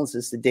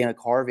condolences to Dana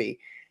Carvey.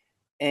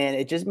 And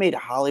it just made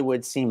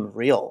Hollywood seem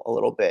real a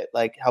little bit,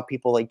 like how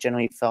people like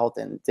generally felt.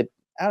 And I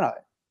don't know.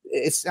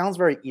 It sounds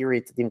very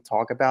eerie to even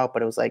talk about,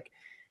 but it was like,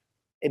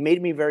 it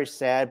made me very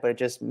sad, but it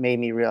just made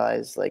me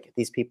realize like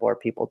these people are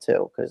people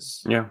too.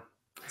 Cause to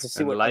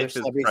see what other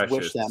celebrities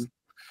wish them.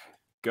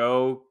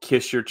 Go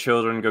kiss your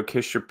children, go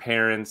kiss your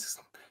parents,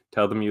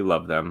 tell them you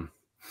love them.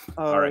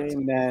 All right.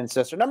 Amen,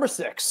 sister. Number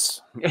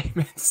 6.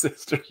 Amen,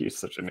 sister. You're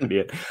such an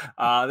idiot.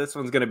 This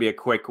one's going to be a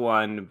quick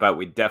one, but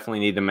we definitely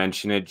need to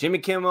mention it. Jimmy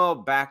Kimmel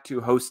back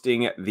to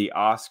hosting the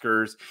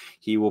Oscars.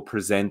 He will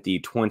present the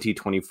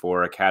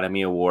 2024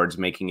 Academy Awards,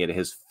 making it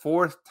his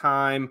 4th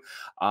time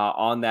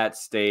on that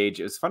stage.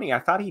 It's funny. I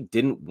thought he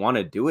didn't want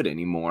to do it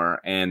anymore,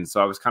 and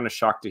so I was kind of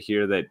shocked to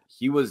hear that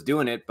he was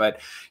doing it.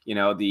 But you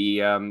know, the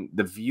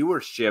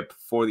viewership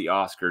for the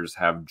Oscars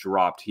have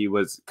dropped. He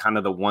was kind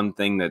of the one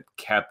thing that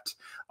kept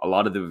a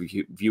lot of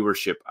the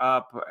viewership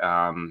up.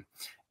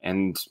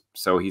 And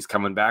so he's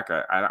coming back.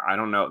 I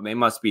don't know. They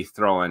must be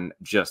throwing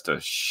just a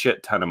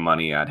shit ton of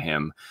money at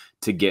him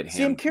to get him.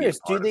 See, I'm curious.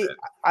 Do they?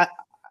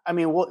 I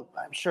mean, well,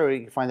 I'm sure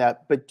we can find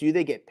out. But do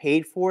they get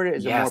paid for it?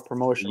 Is it more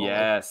promotional?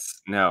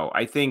 Yes. No.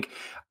 I think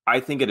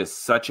it is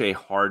such a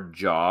hard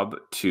job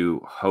to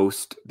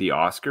host the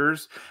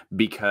Oscars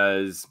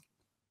because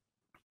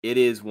it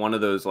is one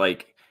of those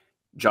like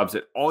jobs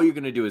that all you're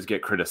going to do is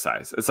get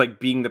criticized. It's like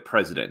being the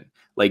president.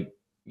 Like,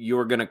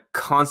 you're going to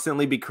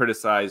constantly be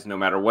criticized no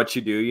matter what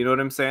you do. You know what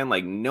I'm saying?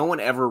 Like, no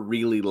one ever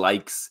really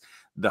likes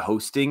the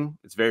hosting.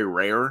 It's very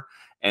rare.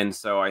 And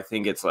so I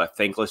think it's a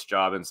thankless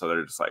job. And so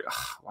they're just like,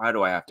 why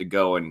do I have to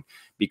go and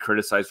be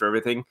criticized for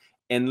everything?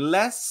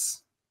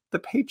 Unless the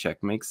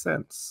paycheck makes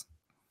sense.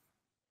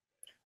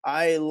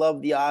 I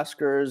love the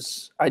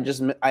Oscars. I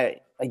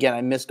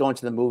miss going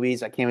to the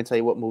movies. I can't even tell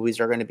you what movies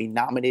are going to be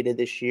nominated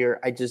this year.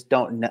 I just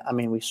don't know. I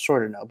mean, we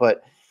sort of know,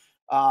 but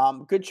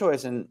good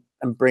choice. And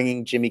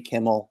bringing Jimmy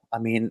Kimmel. I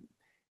mean,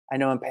 I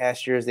know in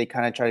past years they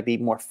kind of try to be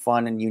more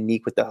fun and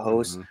unique with the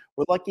host. Mm-hmm.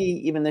 We're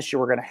lucky even this year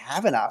we're going to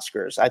have an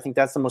Oscars. I think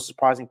that's the most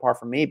surprising part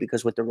for me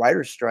because with the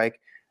writer's strike,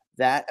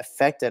 that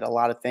affected a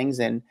lot of things.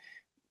 And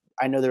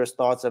I know there was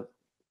thoughts of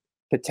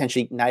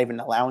potentially not even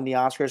allowing the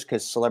Oscars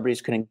because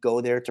celebrities couldn't go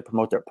there to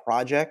promote their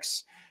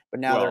projects. But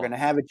now they're going to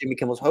have it. Jimmy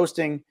Kimmel's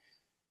hosting.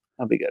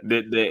 That'll be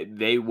good.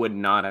 They would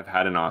not have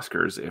had an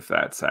Oscars if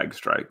that SAG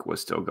strike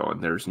was still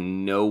going. There's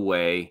no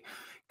way.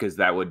 Because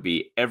that would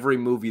be every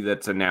movie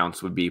that's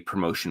announced would be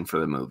promotion for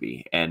the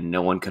movie and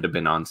no one could have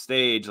been on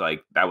stage.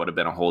 Like that would have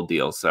been a whole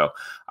deal. So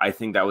I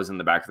think that was in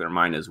the back of their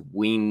mind is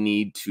we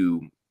need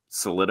to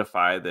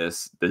solidify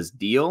this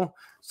deal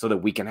so that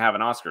we can have an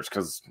Oscars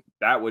because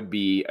that would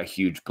be a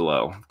huge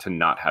blow to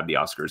not have the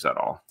Oscars at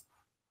all.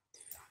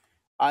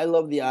 I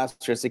love the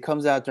Oscars. It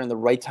comes out during the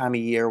right time of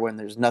year when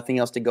there's nothing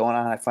else to go on.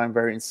 I find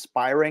very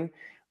inspiring.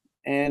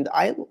 And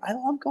I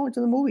love going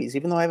to the movies,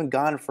 even though I haven't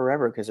gone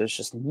forever because there's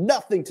just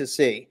nothing to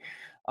see.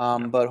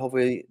 But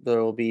hopefully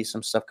there will be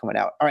some stuff coming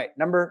out. All right,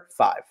 number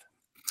 5.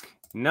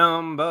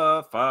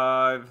 Number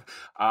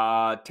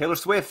 5, Taylor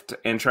Swift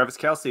and Travis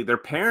Kelce. Their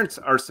parents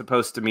are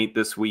supposed to meet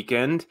this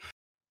weekend.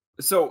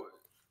 So,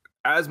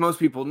 as most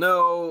people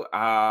know,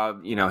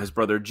 his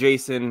brother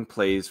Jason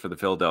plays for the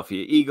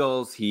Philadelphia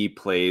Eagles. He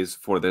plays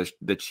for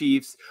the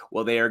Chiefs.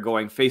 Well, they are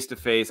going face to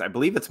face. I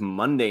believe it's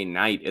Monday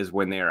night is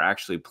when they are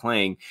actually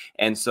playing.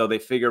 And so they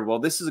figured, well,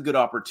 this is a good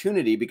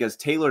opportunity because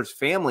Taylor's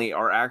family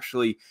are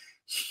actually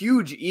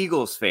huge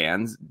Eagles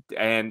fans.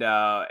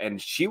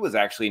 And she was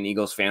actually an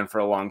Eagles fan for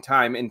a long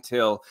time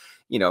until,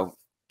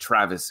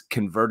 Travis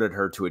converted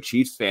her to a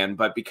Chiefs fan.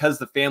 But because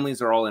the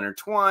families are all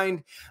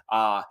intertwined,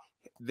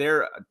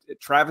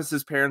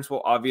 Travis's parents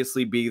will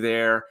obviously be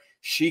there.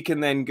 She can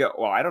then go.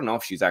 Well, I don't know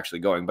if she's actually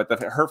going, but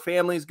her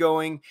family's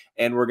going,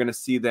 and we're going to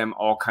see them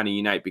all kind of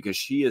unite because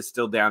she is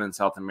still down in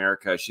South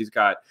America. She's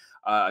got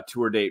a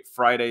tour date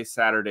Friday,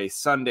 Saturday,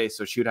 Sunday,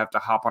 so she would have to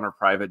hop on her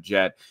private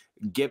jet,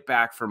 get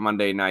back for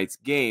Monday night's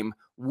game,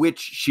 which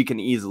she can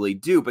easily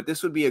do. But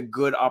this would be a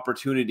good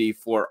opportunity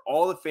for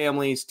all the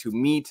families to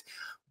meet.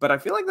 But I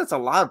feel like that's a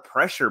lot of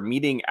pressure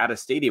meeting at a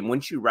stadium.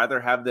 Wouldn't you rather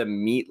have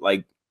them meet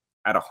like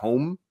at a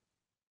home?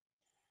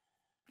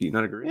 Do you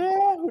not agree?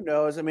 Yeah, who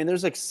knows? I mean,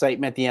 there's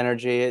excitement, the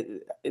energy.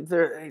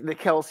 The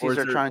Kelce's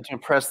are trying to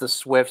impress the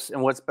Swifts,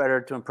 and what's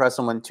better to impress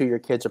them when 2 of your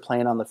kids are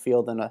playing on the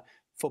field than a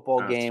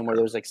football game where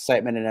there's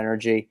excitement and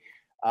energy.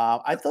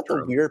 I thought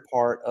the weird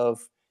part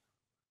of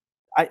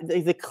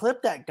the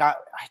clip that I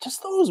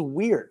just thought it was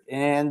weird,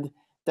 and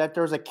that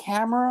there was a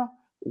camera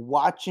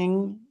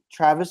watching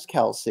Travis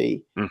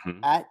Kelce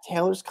at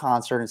Taylor's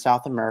concert in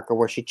South America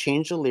where she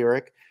changed the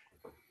lyric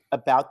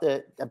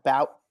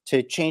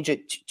to change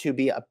it to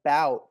be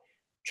about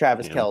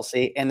Travis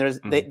Kelce, and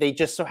they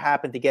just so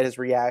happened to get his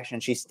reaction.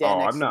 She's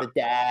standing next to the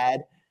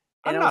dad.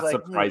 And I'm not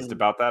surprised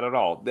about that at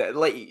all.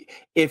 Like,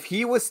 if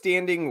he was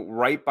standing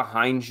right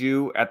behind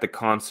you at the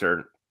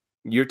concert,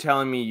 you're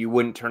telling me you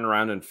wouldn't turn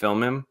around and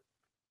film him?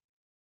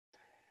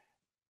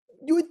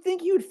 You would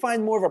think you would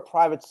find more of a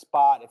private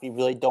spot if you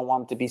really don't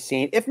want him to be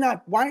seen. If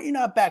not, why aren't you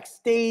not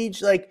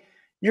backstage? Like,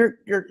 you're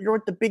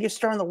with the biggest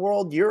star in the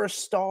world. You're a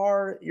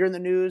star. You're in the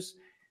news.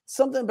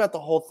 Something about the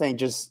whole thing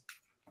just...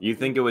 You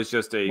think it was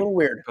just a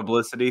weird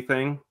publicity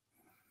thing?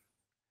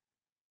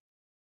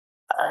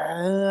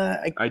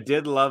 I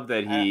did love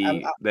that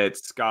that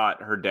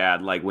Scott, her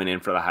dad, like went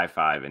in for the high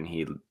five, and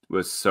he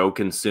was so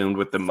consumed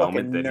with the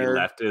moment that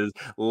nerd. He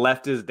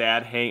left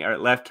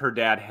her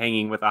dad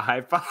hanging with a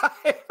high five.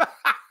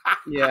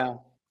 Yeah.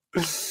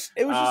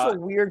 It was just a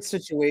weird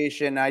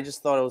situation. I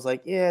just thought it was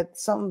like, yeah,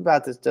 something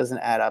about this doesn't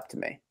add up to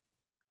me.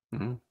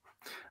 Mm-hmm.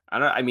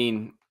 I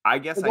mean, I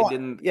guess I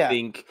didn't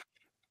think.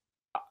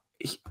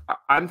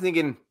 I'm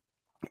thinking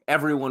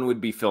everyone would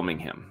be filming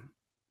him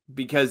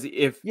because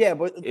if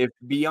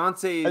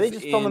Beyonce are they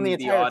just filming the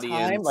entire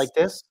time like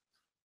this?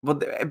 Well,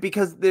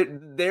 because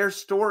their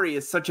story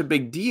is such a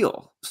big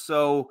deal.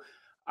 So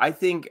I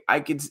think I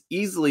could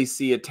easily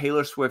see a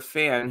Taylor Swift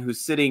fan who's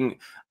sitting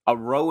a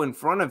row in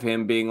front of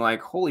him being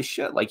like, holy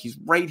shit, like he's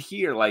right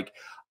here. Like,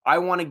 I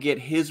want to get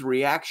his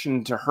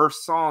reaction to her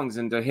songs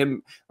and to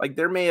him. Like,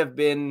 there may have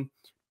been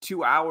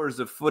 2 hours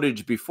of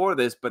footage before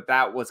this, but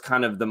that was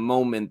kind of the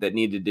moment that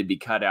needed to be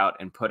cut out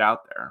and put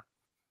out there.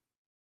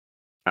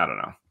 I don't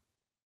know.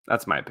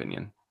 That's my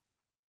opinion.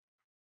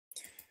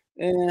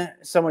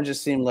 Someone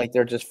just seemed like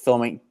they're just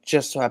filming,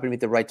 just so happened to be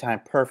at the right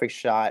time. Perfect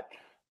shot.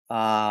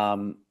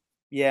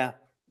 Yeah,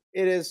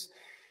 it is.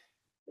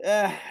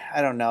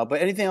 I don't know.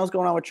 But anything else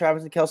going on with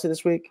Travis and Kelce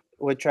this week?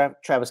 With Travis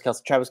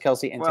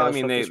Kelce and Taylor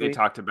Swift they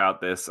talked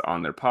about this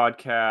on their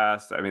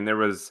podcast. I mean,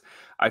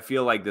 I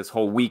feel like this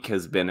whole week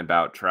has been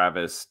about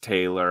Travis,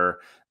 Taylor,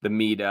 the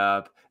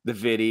meetup, the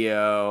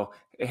video,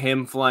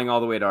 him flying all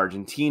the way to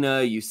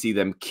Argentina. You see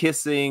them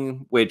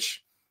kissing,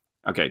 which,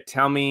 okay,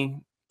 tell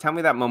me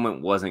that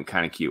moment wasn't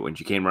kind of cute when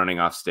she came running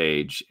off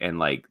stage and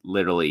like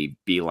literally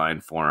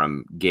beeline for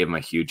him, gave him a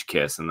huge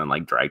kiss, and then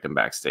like dragged him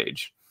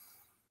backstage.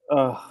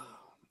 Oh,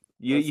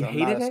 you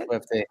hated it?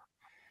 Swiftie.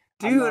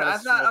 Dude, I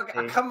thought,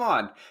 okay, come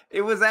on.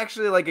 It was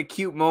actually like a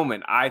cute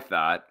moment. I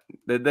thought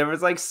that there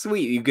was like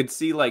sweet. You could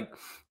see like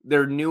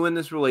they're new in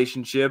this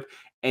relationship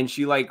and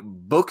she like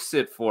books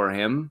it for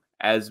him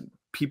as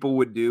people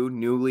would do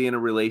newly in a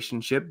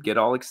relationship, get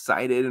all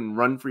excited and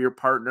run for your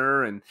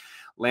partner and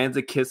lands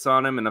a kiss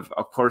on him. And of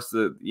course,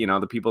 the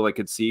people that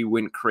could see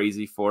went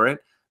crazy for it.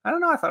 I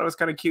don't know. I thought it was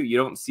kind of cute. You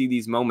don't see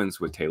these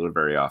moments with Taylor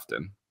very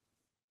often.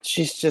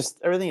 She's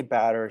just, everything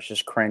about her is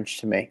just cringe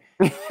to me.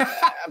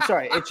 I'm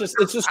sorry. It's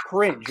just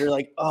cringe. You're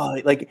like, oh,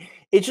 like,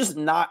 it's just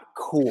not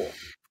cool.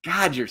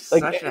 God, you're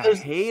such a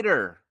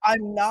hater.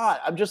 I'm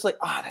not. I'm just like,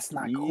 that's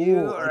not cool.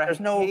 You are a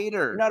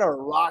hater. You're not a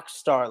rock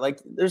star.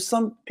 Like, there's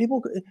some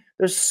people,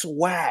 there's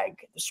swag.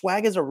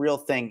 Swag is a real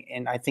thing,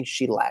 and I think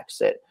she lacks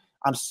it.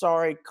 I'm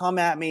sorry. Come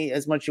at me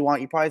as much as you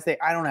want. You probably think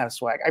I don't have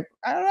swag.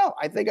 I don't know.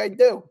 I think I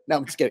do. No,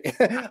 I'm just kidding.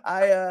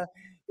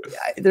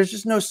 There's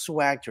just no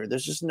swag to her.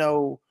 There's just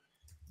no.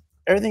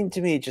 Everything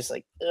to me, just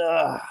like,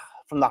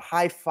 from the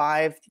high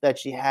five that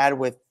she had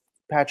with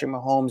Patrick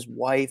Mahomes'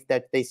 wife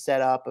that they set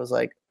up, it was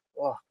like,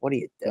 oh, what are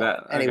you doing?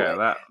 Anyway,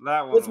 that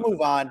one let's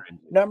move on.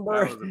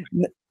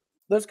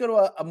 Let's go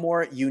to a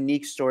more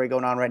unique story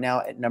going on right now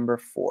at number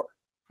 4.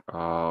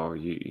 Oh,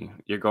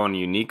 you're going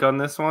unique on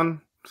this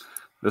one?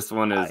 This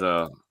one is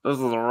a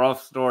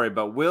rough story,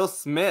 but Will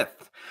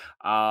Smith,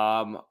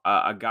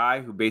 a guy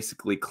who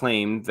basically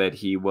claimed that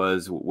he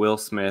was Will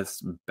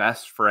Smith's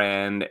best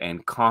friend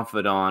and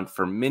confidant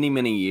for many,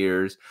 many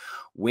years,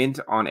 went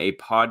on a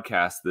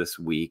podcast this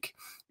week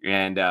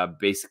and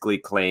basically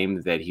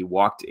claimed that he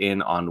walked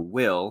in on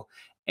Will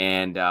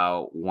and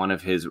one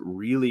of his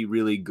really,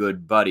 really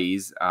good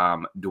buddies,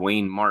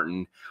 Dwayne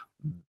Martin,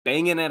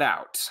 banging it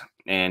out.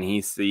 And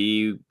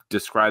he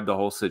described the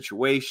whole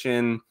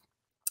situation,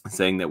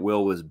 saying that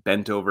Will was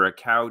bent over a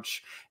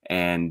couch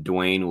and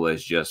Dwayne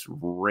was just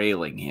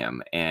railing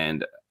him.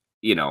 And,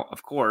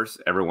 of course,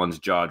 everyone's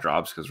jaw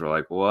drops because we're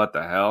like, what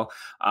the hell?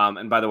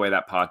 And by the way,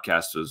 that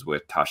podcast was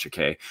with Tasha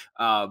K.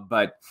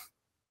 But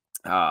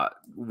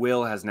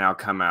Will has now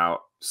come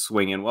out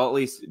swinging. Well, at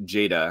least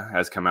Jada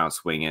has come out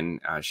swinging.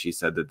 She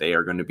said that they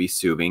are going to be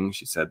suing.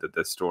 She said that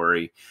the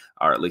story,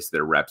 or at least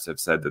their reps have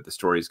said that the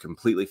story is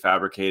completely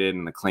fabricated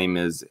and the claim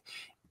is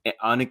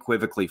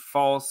unequivocally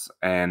false,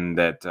 and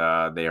that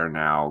they are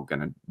now going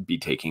to be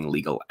taking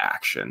legal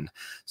action.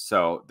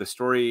 So the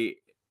story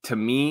to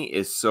me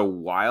is so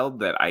wild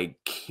that I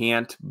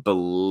can't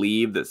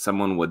believe that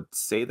someone would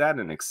say that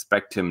and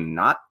expect him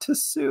not to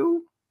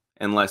sue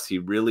unless he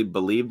really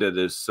believed it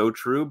is so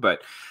true.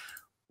 But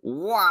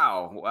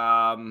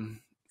wow.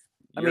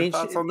 Your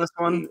thoughts on this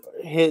one?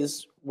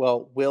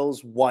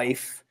 Will's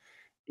wife,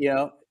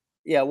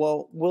 Yeah,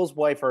 well, Will's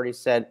wife already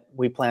said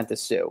we plan to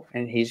sue,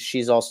 and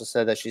she's also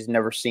said that she's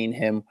never seen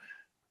him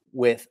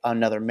with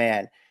another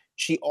man.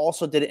 She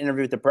also did an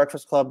interview with the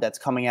Breakfast Club that's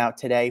coming out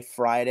today,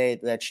 Friday,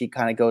 that she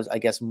kind of goes, I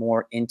guess,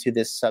 more into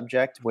this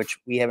subject, which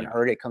we haven't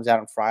heard. It comes out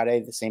on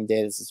Friday, the same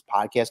day as this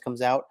podcast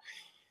comes out.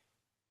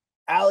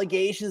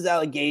 Allegations,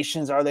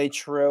 are they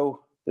true?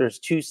 There's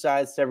 2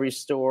 sides to every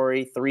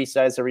story, 3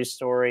 sides to every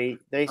story.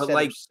 They said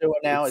they're suing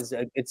now. It's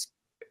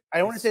I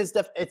don't want to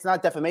say it's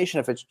not defamation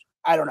if it's,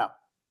 I don't know.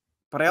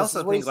 But I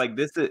also think like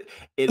this,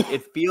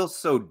 it feels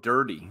so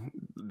dirty.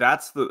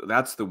 That's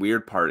the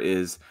weird part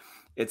is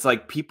it's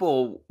like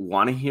people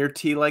want to hear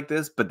tea like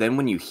this, but then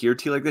when you hear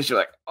tea like this, you're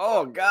like,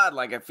 oh God,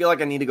 like I feel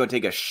like I need to go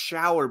take a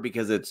shower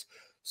because it's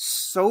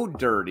so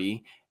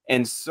dirty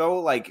and so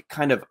like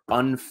kind of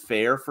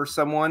unfair for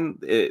someone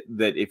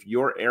that if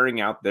you're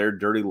airing out their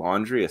dirty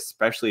laundry,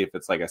 especially if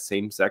it's like a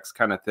same-sex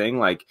kind of thing,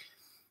 like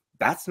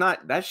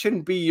that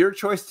shouldn't be your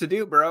choice to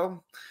do,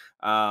 bro.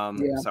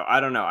 So I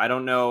don't know. I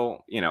don't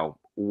know,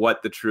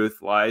 what the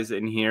truth lies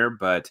in here,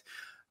 but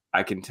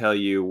I can tell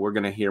you we're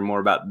going to hear more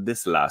about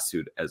this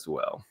lawsuit as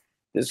well.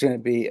 There's going to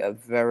be a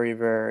very,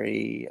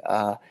 very,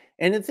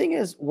 and the thing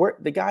is,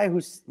 the guy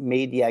who's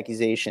made the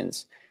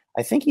accusations,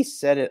 I think he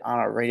said it on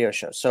a radio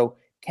show. So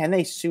can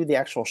they sue the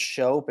actual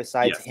show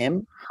besides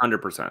him?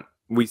 100%.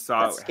 We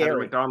saw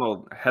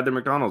Heather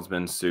McDonald's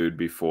been sued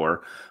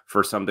before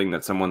for something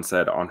that someone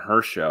said on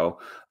her show.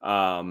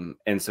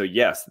 And so,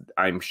 yes,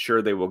 I'm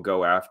sure they will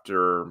go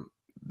after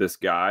this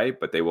guy,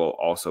 but they will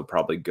also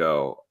probably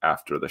go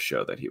after the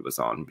show that he was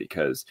on,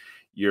 because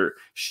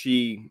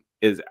she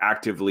is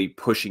actively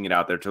pushing it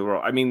out there to the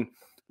world. I mean,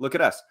 look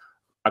at us.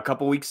 A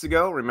couple weeks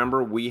ago,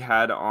 remember we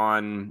had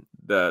on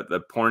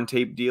the porn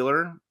tape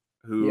dealer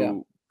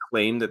who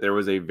claimed that there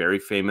was a very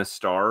famous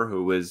star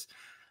who was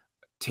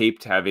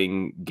taped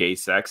having gay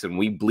sex, and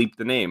we bleeped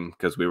the name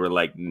because we were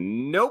like,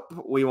 nope,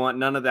 we want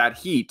none of that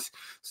heat.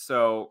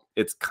 So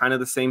it's kind of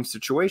the same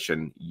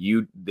situation.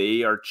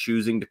 They are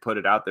choosing to put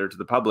it out there to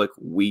the public.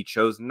 We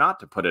chose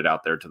not to put it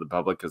out there to the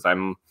public because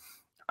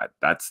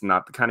that's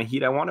not the kind of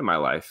heat I want in my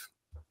life.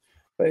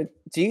 But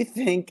do you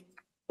think,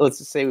 let's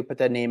just say we put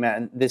that name out,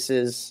 and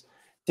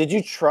did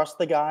you trust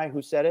the guy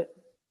who said it?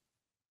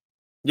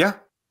 Yeah.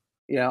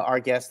 Our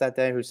guest that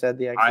day who said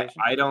the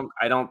accusation?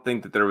 I don't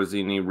think that there was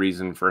any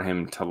reason for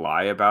him to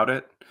lie about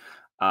it.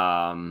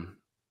 But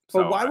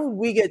why do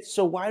we get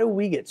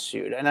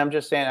sued? And I'm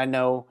just saying, I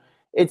know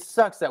it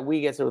sucks that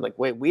we get sued. Like,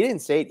 wait, we didn't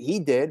say it, he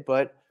did,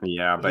 but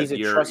yeah, but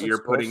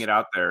you're putting it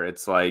out there.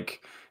 It's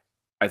like,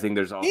 I think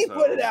there's also, he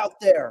put it out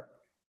there.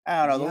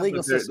 I don't know. The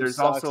legal system there's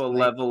sucks, also a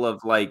level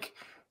of like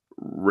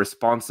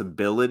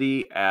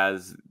responsibility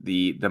as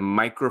the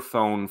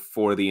microphone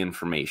for the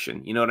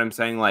information. You know what I'm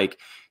saying? Like,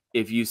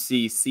 if you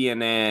see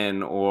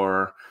CNN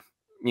or,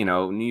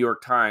 New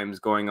York Times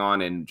going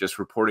on and just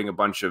reporting a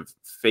bunch of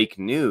fake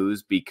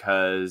news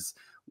because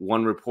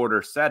one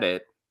reporter said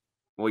it,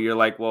 well, you're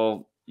like,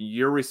 well,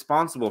 you're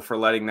responsible for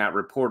letting that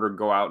reporter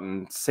go out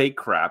and say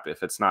crap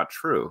if it's not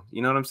true.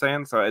 You know what I'm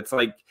saying? So it's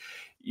like,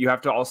 you have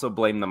to also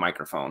blame the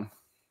microphone.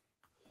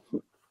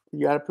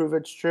 You got to prove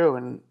it's true.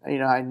 And,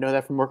 I know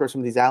that from working with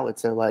some of these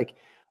outlets. They're like,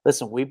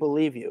 listen, we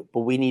believe you, but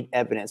we need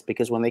evidence,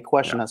 because when they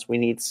question us, we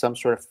need some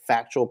sort of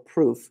factual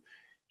proof.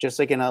 Just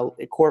like in a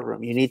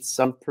courtroom, you need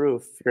some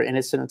proof. You're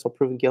innocent until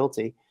proven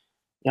guilty.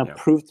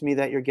 Prove to me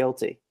that you're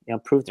guilty.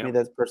 Prove to me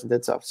that the person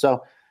did stuff.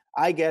 So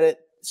I get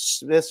it.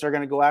 Smiths are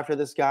going to go after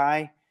this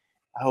guy.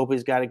 I hope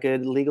he's got a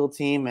good legal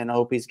team, and I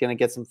hope he's going to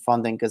get some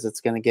funding, because it's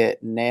going to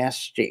get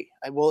nasty.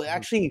 I will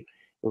actually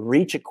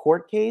reach a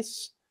court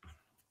case.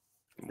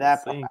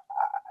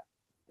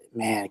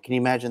 Man, can you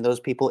imagine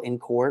those people in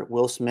court?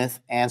 Will Smith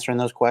answering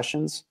those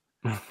questions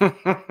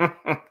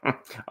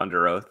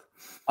under oath.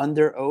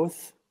 Under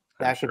oath.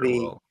 That could be.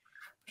 It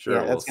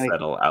will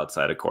settle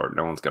outside of court.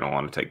 No one's going to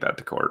want to take that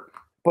to court.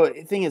 But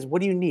the thing is,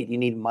 what do you need? You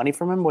need money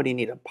from him. What do you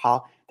need?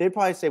 They'd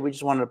probably say, we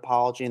just want an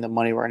apology, and the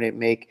money we're going to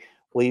make,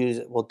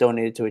 we'll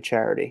donate it to a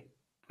charity.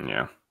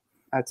 Yeah,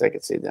 I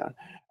could see that.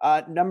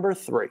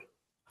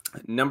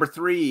 Number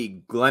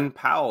three, Glenn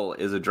Powell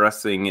is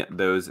addressing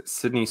those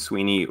Sydney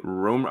Sweeney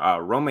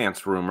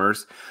romance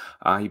rumors.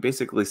 He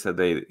basically said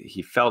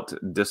he felt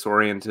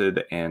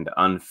disoriented and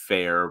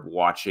unfair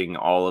watching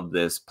all of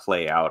this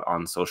play out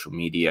on social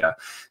media.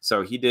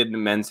 So he did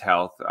Men's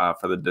Health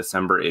for the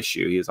December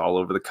issue. He was all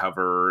over the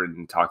cover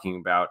and talking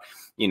about,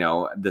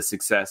 the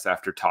success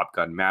after Top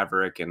Gun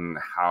Maverick and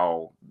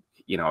how,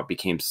 it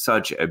became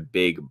such a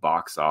big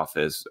box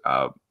office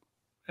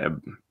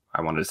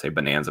I wanted to say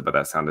bonanza, but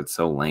that sounded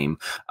so lame.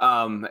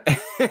 And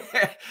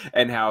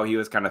how he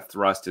was kind of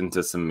thrust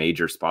into some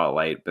major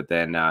spotlight. But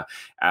then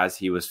as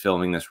he was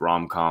filming this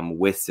rom-com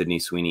with Sydney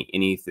Sweeney,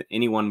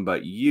 Anyone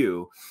But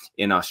You,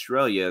 in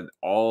Australia,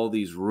 all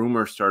these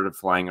rumors started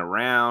flying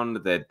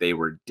around that they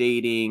were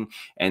dating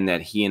and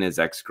that he and his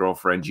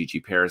ex-girlfriend, Gigi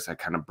Paris, had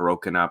kind of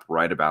broken up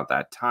right about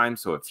that time.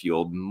 So it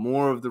fueled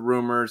more of the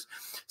rumors.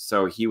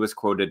 So he was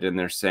quoted in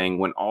there saying,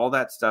 when all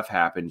that stuff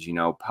happened,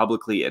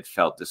 publicly it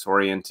felt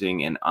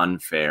disorienting and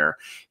unfair.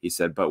 He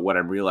said, but what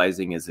I'm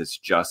realizing is it's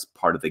just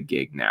part of the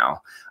gig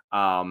now.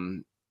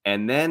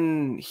 And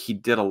then he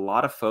did a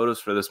lot of photos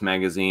for this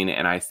magazine,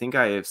 and I think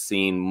I have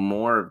seen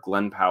more of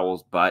Glenn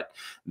Powell's butt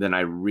than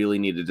I really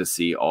needed to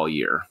see all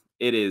year.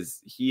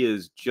 He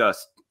is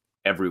just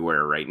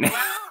everywhere right now.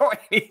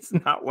 He's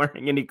not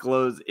wearing any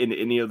clothes in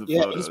any of the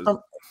photos.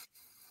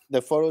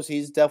 The photos,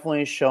 he's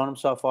definitely showing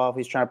himself off.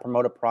 He's trying to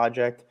promote a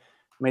project.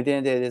 I mean, at the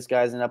end of the day, this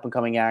guy's an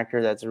up-and-coming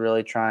actor that's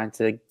really trying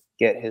to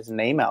get his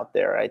name out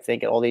there. I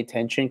think all the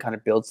attention kind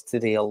of builds to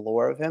the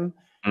allure of him.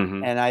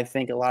 Mm-hmm. And I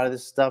think a lot of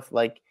this stuff,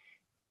 like,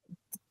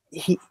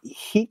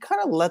 he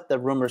kind of let the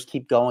rumors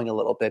keep going a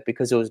little bit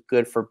because it was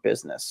good for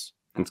business.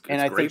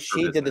 And I think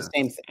she did the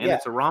same thing. And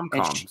it's a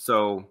rom-com,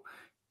 so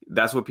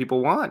that's what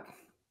people want.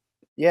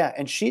 Yeah,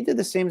 and she did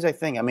the same exact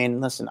thing. I mean,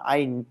 listen,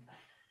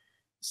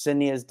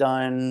 Sydney has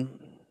done.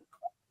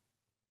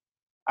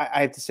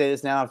 I have to say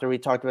this now after we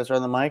talked about this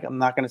on the mic. I'm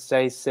not going to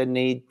say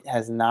Sydney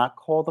has not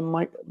called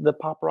the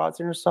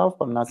paparazzi herself,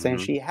 but I'm not saying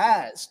she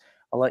has.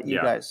 I'll let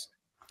you guys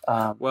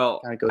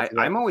well, kind of go through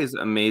that. I'm always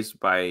amazed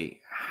by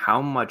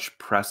how much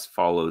press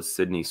follows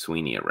Sydney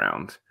Sweeney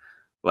around.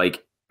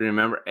 Like,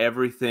 remember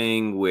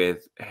everything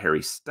with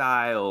Harry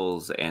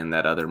Styles and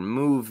that other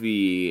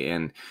movie,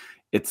 and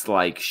it's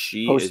like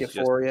she Post is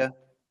Euphoria.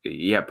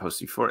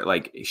 Post Euphoria.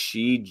 Like,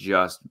 she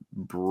just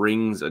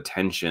brings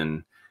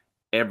attention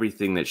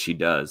everything that she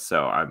does.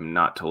 So I'm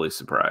not totally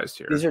surprised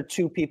here. These are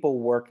two people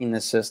working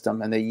the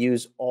system, and they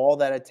use all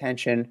that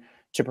attention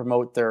to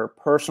promote their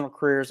personal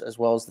careers as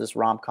well as this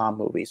rom-com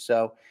movie.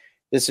 So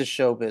this is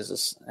show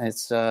business.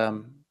 It's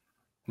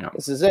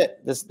this is it.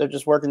 They're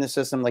just working the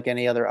system like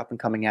any other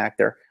up-and-coming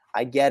actor.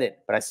 I get it,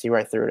 but I see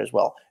right through it as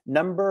well.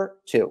 Number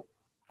two,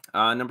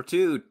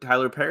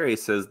 Tyler Perry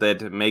says that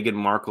Meghan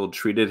Markle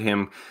treated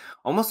him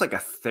almost like a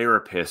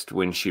therapist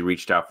when she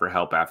reached out for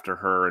help after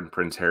her and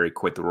Prince Harry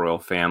quit the royal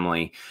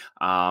family,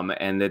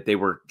 and that they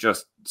were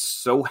just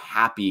so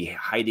happy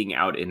hiding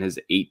out in his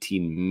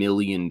 $18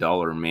 million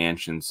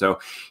mansion. So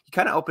he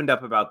kind of opened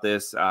up about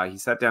this. He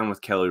sat down with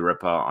Kelly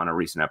Ripa on a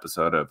recent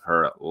episode of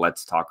her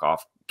Let's Talk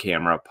Off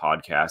Camera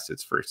podcast.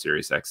 It's for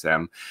Sirius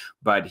XM,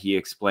 but he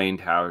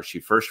explained how she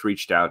first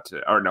reached out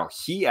to, or no,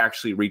 he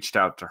actually reached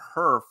out to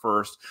her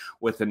first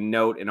with a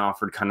note and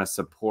offered kind of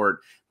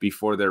support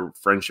before their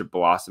friendship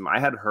blossomed. I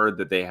had heard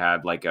that they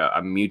had like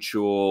a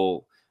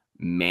mutual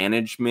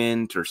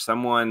management or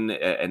someone,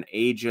 an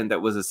agent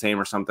that was the same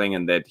or something,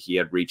 and that he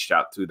had reached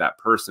out through that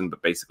person,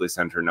 but basically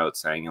sent her note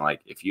saying,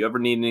 like, if you ever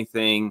need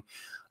anything,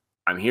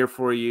 I'm here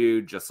for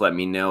you. Just let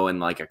me know.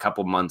 And like a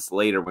couple months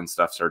later, when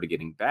stuff started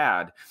getting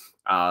bad,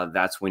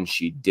 that's when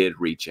she did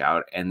reach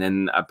out. And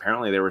then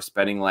apparently they were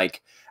spending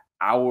like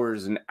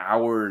hours and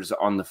hours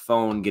on the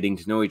phone getting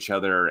to know each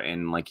other.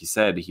 And like you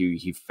said,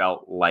 he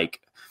felt like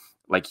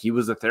he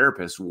was a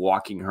therapist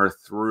walking her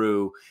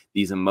through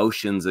these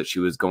emotions that she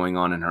was going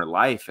on in her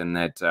life. And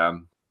that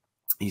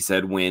he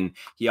said when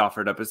he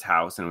offered up his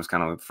house, and it was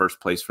kind of the first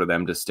place for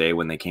them to stay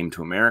when they came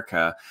to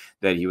America,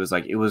 that he was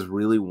like, it was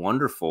really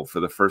wonderful for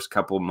the first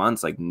couple of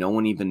months. Like, no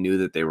one even knew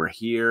that they were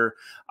here.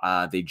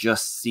 They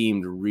just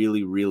seemed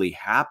really, really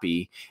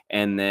happy.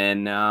 And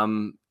then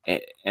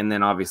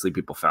obviously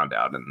people found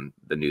out and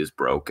the news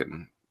broke,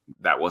 and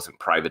that wasn't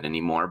private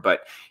anymore.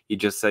 But he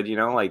just said,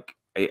 like,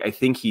 I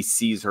think he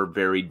sees her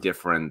very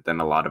different than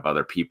a lot of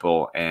other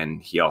people.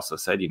 And he also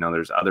said,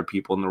 there's other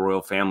people in the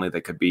royal family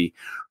that could be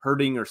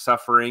hurting or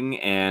suffering,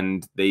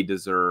 and they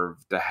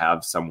deserve to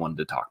have someone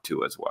to talk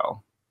to as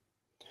well.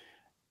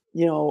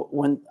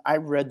 When I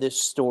read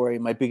this story,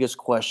 my biggest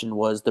question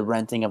was the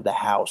renting of the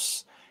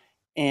house.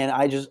 And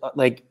I just to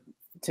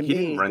he me,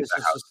 didn't rent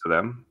the house to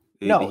them.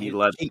 He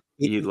let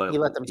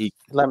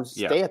them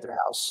stay at their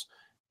house.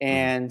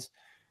 And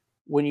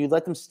when you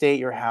let them stay at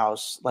your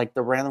house, like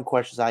the random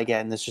questions I get,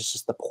 and this is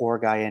just the poor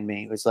guy in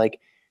me, was like,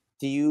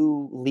 do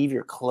you leave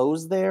your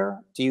clothes there?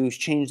 Do you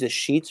change the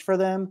sheets for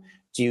them?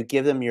 Do you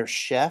give them your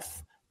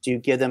chef? Do you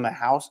give them a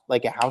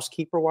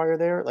housekeeper while you're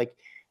there? Like,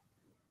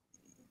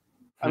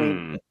 I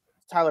mean,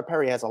 Tyler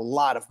Perry has a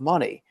lot of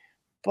money,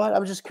 but I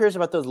was just curious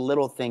about those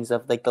little things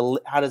of like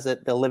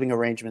the living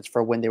arrangements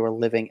for when they were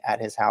living at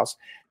his house.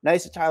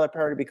 Nice of Tyler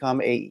Perry to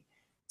become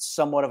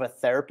somewhat of a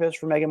therapist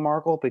for Meghan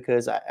Markle,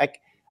 because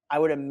I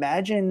would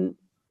imagine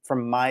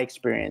from my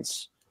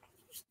experience,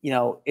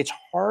 it's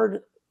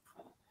hard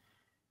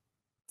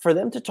for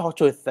them to talk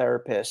to a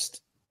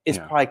therapist. Is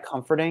probably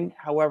comforting.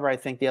 However, I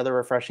think the other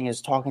refreshing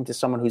is talking to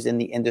someone who's in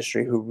the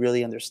industry who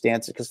really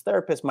understands it, because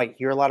therapists might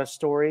hear a lot of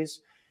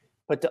stories,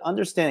 but to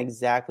understand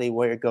exactly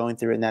what you're going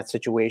through in that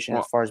situation,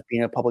 as far as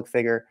being a public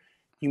figure,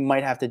 you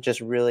might have to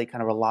just really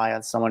kind of rely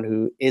on someone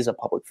who is a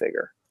public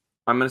figure.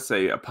 I'm going to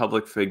say a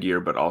public figure,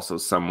 but also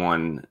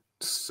someone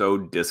so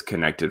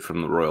disconnected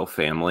from the royal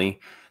family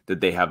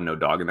that they have no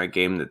dog in that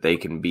game, that they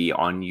can be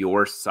on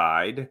your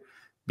side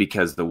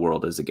because the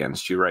world is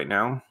against you right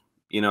now.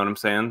 You know what I'm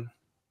saying?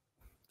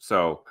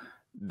 So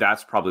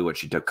that's probably what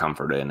she took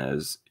comfort in,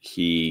 is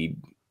he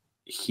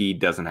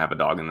doesn't have a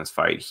dog in this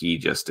fight. He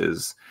just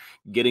is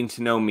getting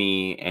to know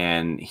me,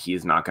 and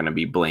he's not going to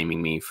be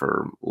blaming me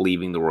for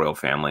leaving the royal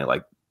family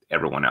like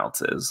everyone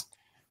else is.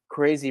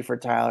 Crazy for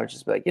Tyler.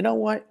 Just be like, you know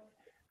what?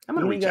 I'm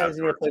going to reach out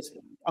to her.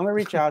 I'm going to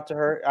reach out to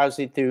her,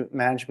 obviously through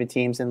management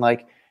teams, and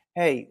like,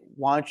 hey,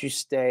 why don't you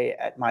stay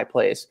at my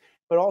place?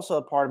 But also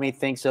a part of me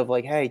thinks of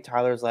like, hey,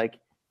 Tyler's like,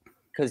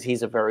 because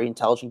he's a very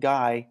intelligent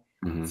guy,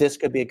 this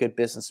could be a good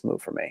business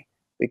move for me,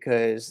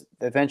 because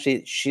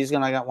eventually she's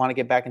going to want to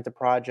get back into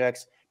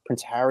projects.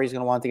 Prince Harry's going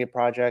to want to get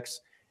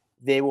projects.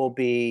 They will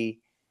be,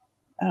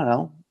 I don't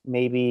know,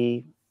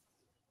 maybe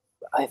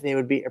they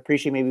would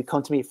appreciate maybe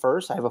come to me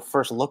first. I have a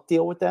first look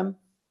deal with them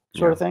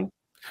sort of thing.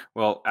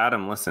 Well,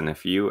 Adam, listen,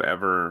 if you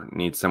ever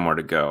need somewhere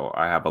to go,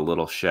 I have a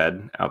little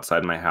shed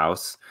outside my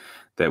house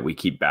that we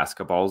keep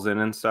basketballs in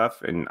and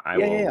stuff, and I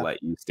will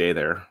let you stay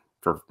there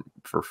for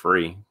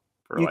free.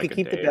 You can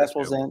keep the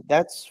basketballs in.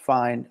 That's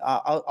fine.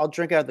 I'll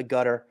drink out of the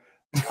gutter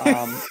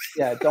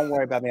Yeah, don't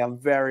worry about me. I'm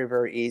very,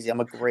 very easy. I'm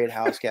a great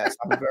house guest.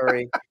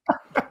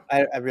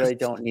 I really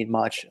don't need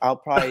much. I'll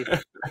probably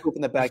poop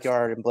in the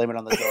backyard and blame it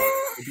on the dog.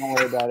 So don't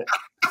worry about it.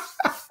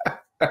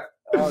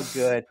 Oh,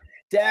 good.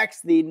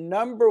 Dax, the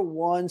number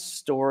one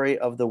story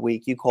of the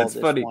week. You called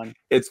this one.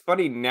 It's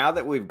funny now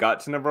that we've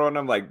got to number one.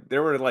 I'm like,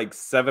 there were like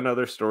 7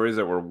 other stories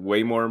that were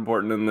way more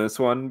important than this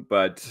one,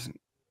 but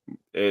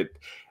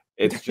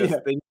it's just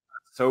things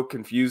so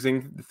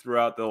confusing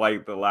throughout the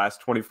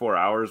last 24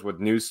 hours with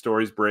news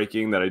stories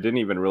breaking that I didn't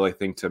even really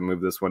think to move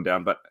this one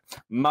down. But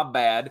my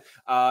bad.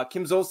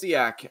 Kim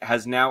Zolciak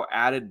has now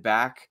added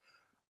back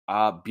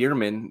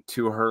Bierman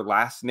to her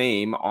last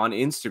name on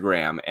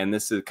Instagram, and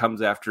this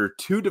comes after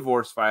 2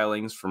 divorce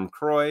filings from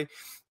Croy,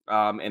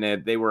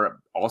 and they were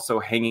also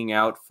hanging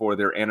out for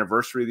their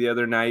anniversary the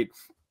other night.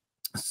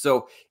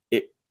 So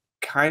it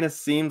kind of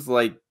seems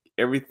like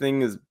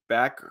everything is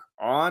back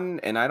on,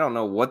 and I don't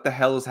know what the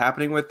hell is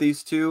happening with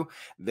these two.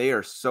 They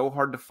are so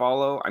hard to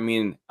follow. I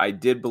mean, I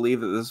did believe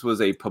that this was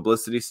a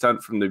publicity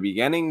stunt from the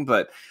beginning,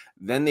 but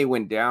then they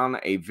went down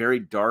a very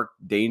dark,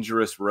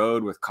 dangerous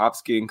road with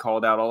cops getting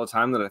called out all the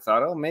time that I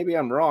thought, oh, maybe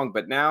I'm wrong.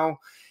 But now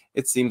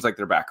it seems like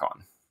they're back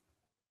on.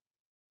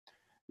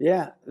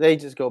 Yeah, they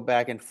just go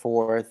back and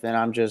forth. And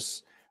I'm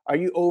just, are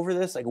you over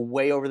this? Like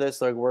way over this?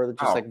 Like we're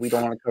just like, we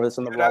don't want to cover this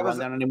on the Raw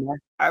Rundown anymore?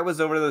 I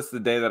was over this the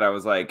day that I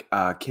was like,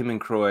 Kim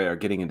and Croy are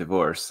getting a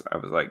divorce. I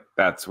was like,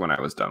 that's when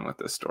I was done with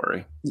this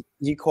story.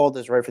 You called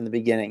this right from the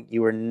beginning.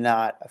 You were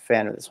not a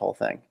fan of this whole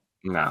thing.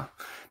 No,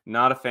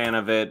 not a fan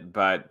of it.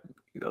 But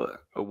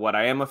what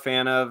I am a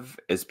fan of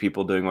is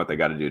people doing what they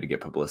got to do to get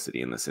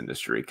publicity in this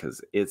industry,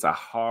 because it's a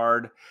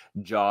hard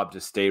job to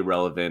stay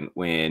relevant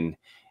when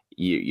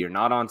you're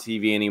not on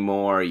TV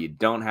anymore. You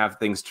don't have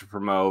things to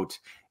promote.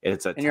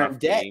 It's a tough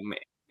game,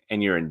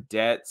 and you're in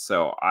debt.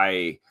 So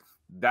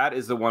that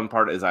is the one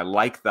part is I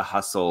like the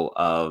hustle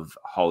of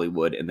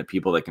Hollywood and the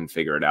people that can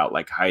figure it out,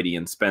 like Heidi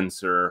and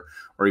Spencer,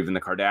 or even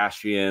the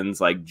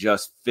Kardashians, like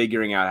just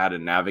figuring out how to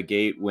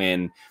navigate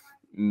when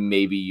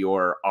maybe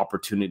your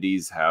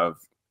opportunities have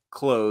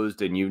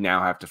closed and you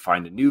now have to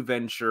find a new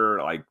venture.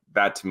 Like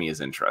that to me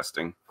is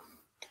interesting.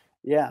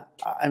 Yeah.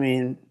 I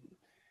mean,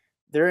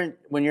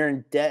 when you're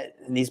in debt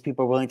and these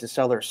people are willing to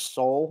sell their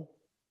soul,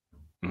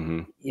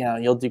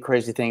 you'll do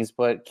crazy things.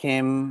 But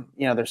Kim,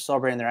 they're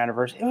celebrating their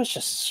anniversary. It was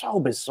just so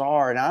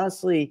bizarre. And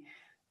honestly,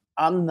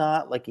 I'm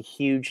not like a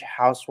huge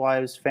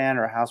Housewives fan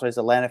or a Housewives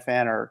Atlanta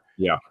fan or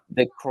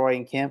the Croy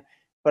and Kim,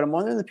 but I'm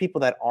wondering the people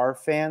that are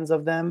fans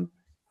of them,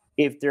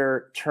 if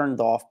they're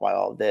turned off by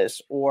all of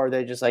this, or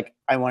they're just like,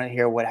 I want to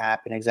hear what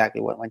happened, exactly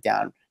what went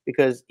down.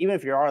 Because even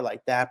if you are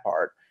like that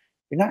part,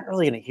 you're not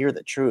really going to hear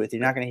the truth.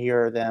 You're not going to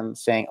hear them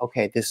saying,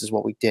 okay, this is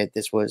what we did.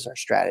 This was our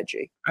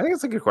strategy. I think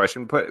it's a good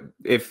question. But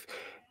if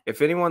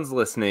anyone's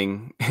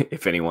listening,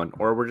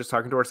 or we're just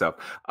talking to ourselves,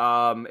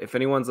 if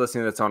anyone's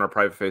listening that's on our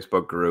private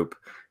Facebook group,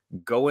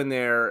 go in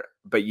there.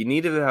 But you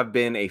need to have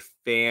been a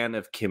fan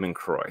of Kim and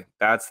Croy.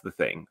 That's the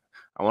thing.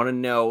 I want to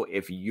know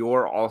if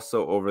you're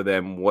also over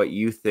them, what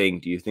you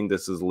think. Do you think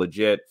this is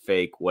legit,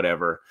 fake,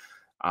 whatever?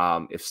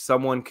 If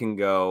someone can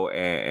go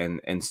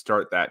and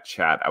start that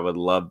chat, I would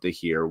love to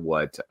hear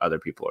what other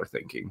people are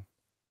thinking.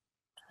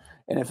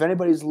 And if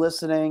anybody's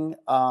listening,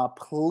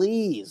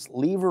 please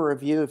leave a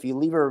review. If you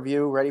leave a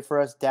review, ready for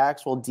us,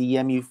 Dax will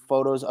DM you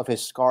photos of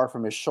his scar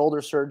from his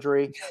shoulder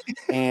surgery.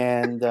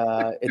 And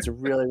it's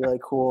really, really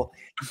cool.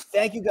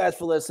 Thank you guys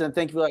for listening.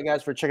 Thank you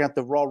guys for checking out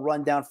the Raw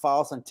Rundown.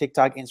 Follow us on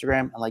TikTok,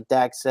 Instagram, and like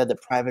Dax said, the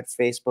private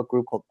Facebook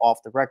group called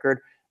Off the Record.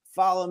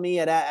 Follow me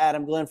at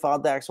Adam Glyn.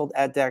 Follow Dax Holt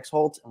at Dax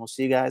Holt. And we'll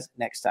see you guys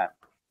next time.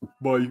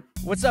 Bye.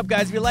 What's up,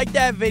 guys? If you like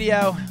that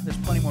video, there's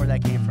plenty more where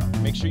that came from.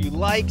 Make sure you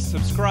like,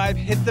 subscribe,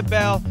 hit the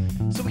bell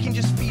so we can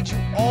just feed you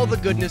all the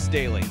goodness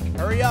daily.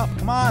 Hurry up.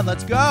 Come on,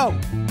 let's go.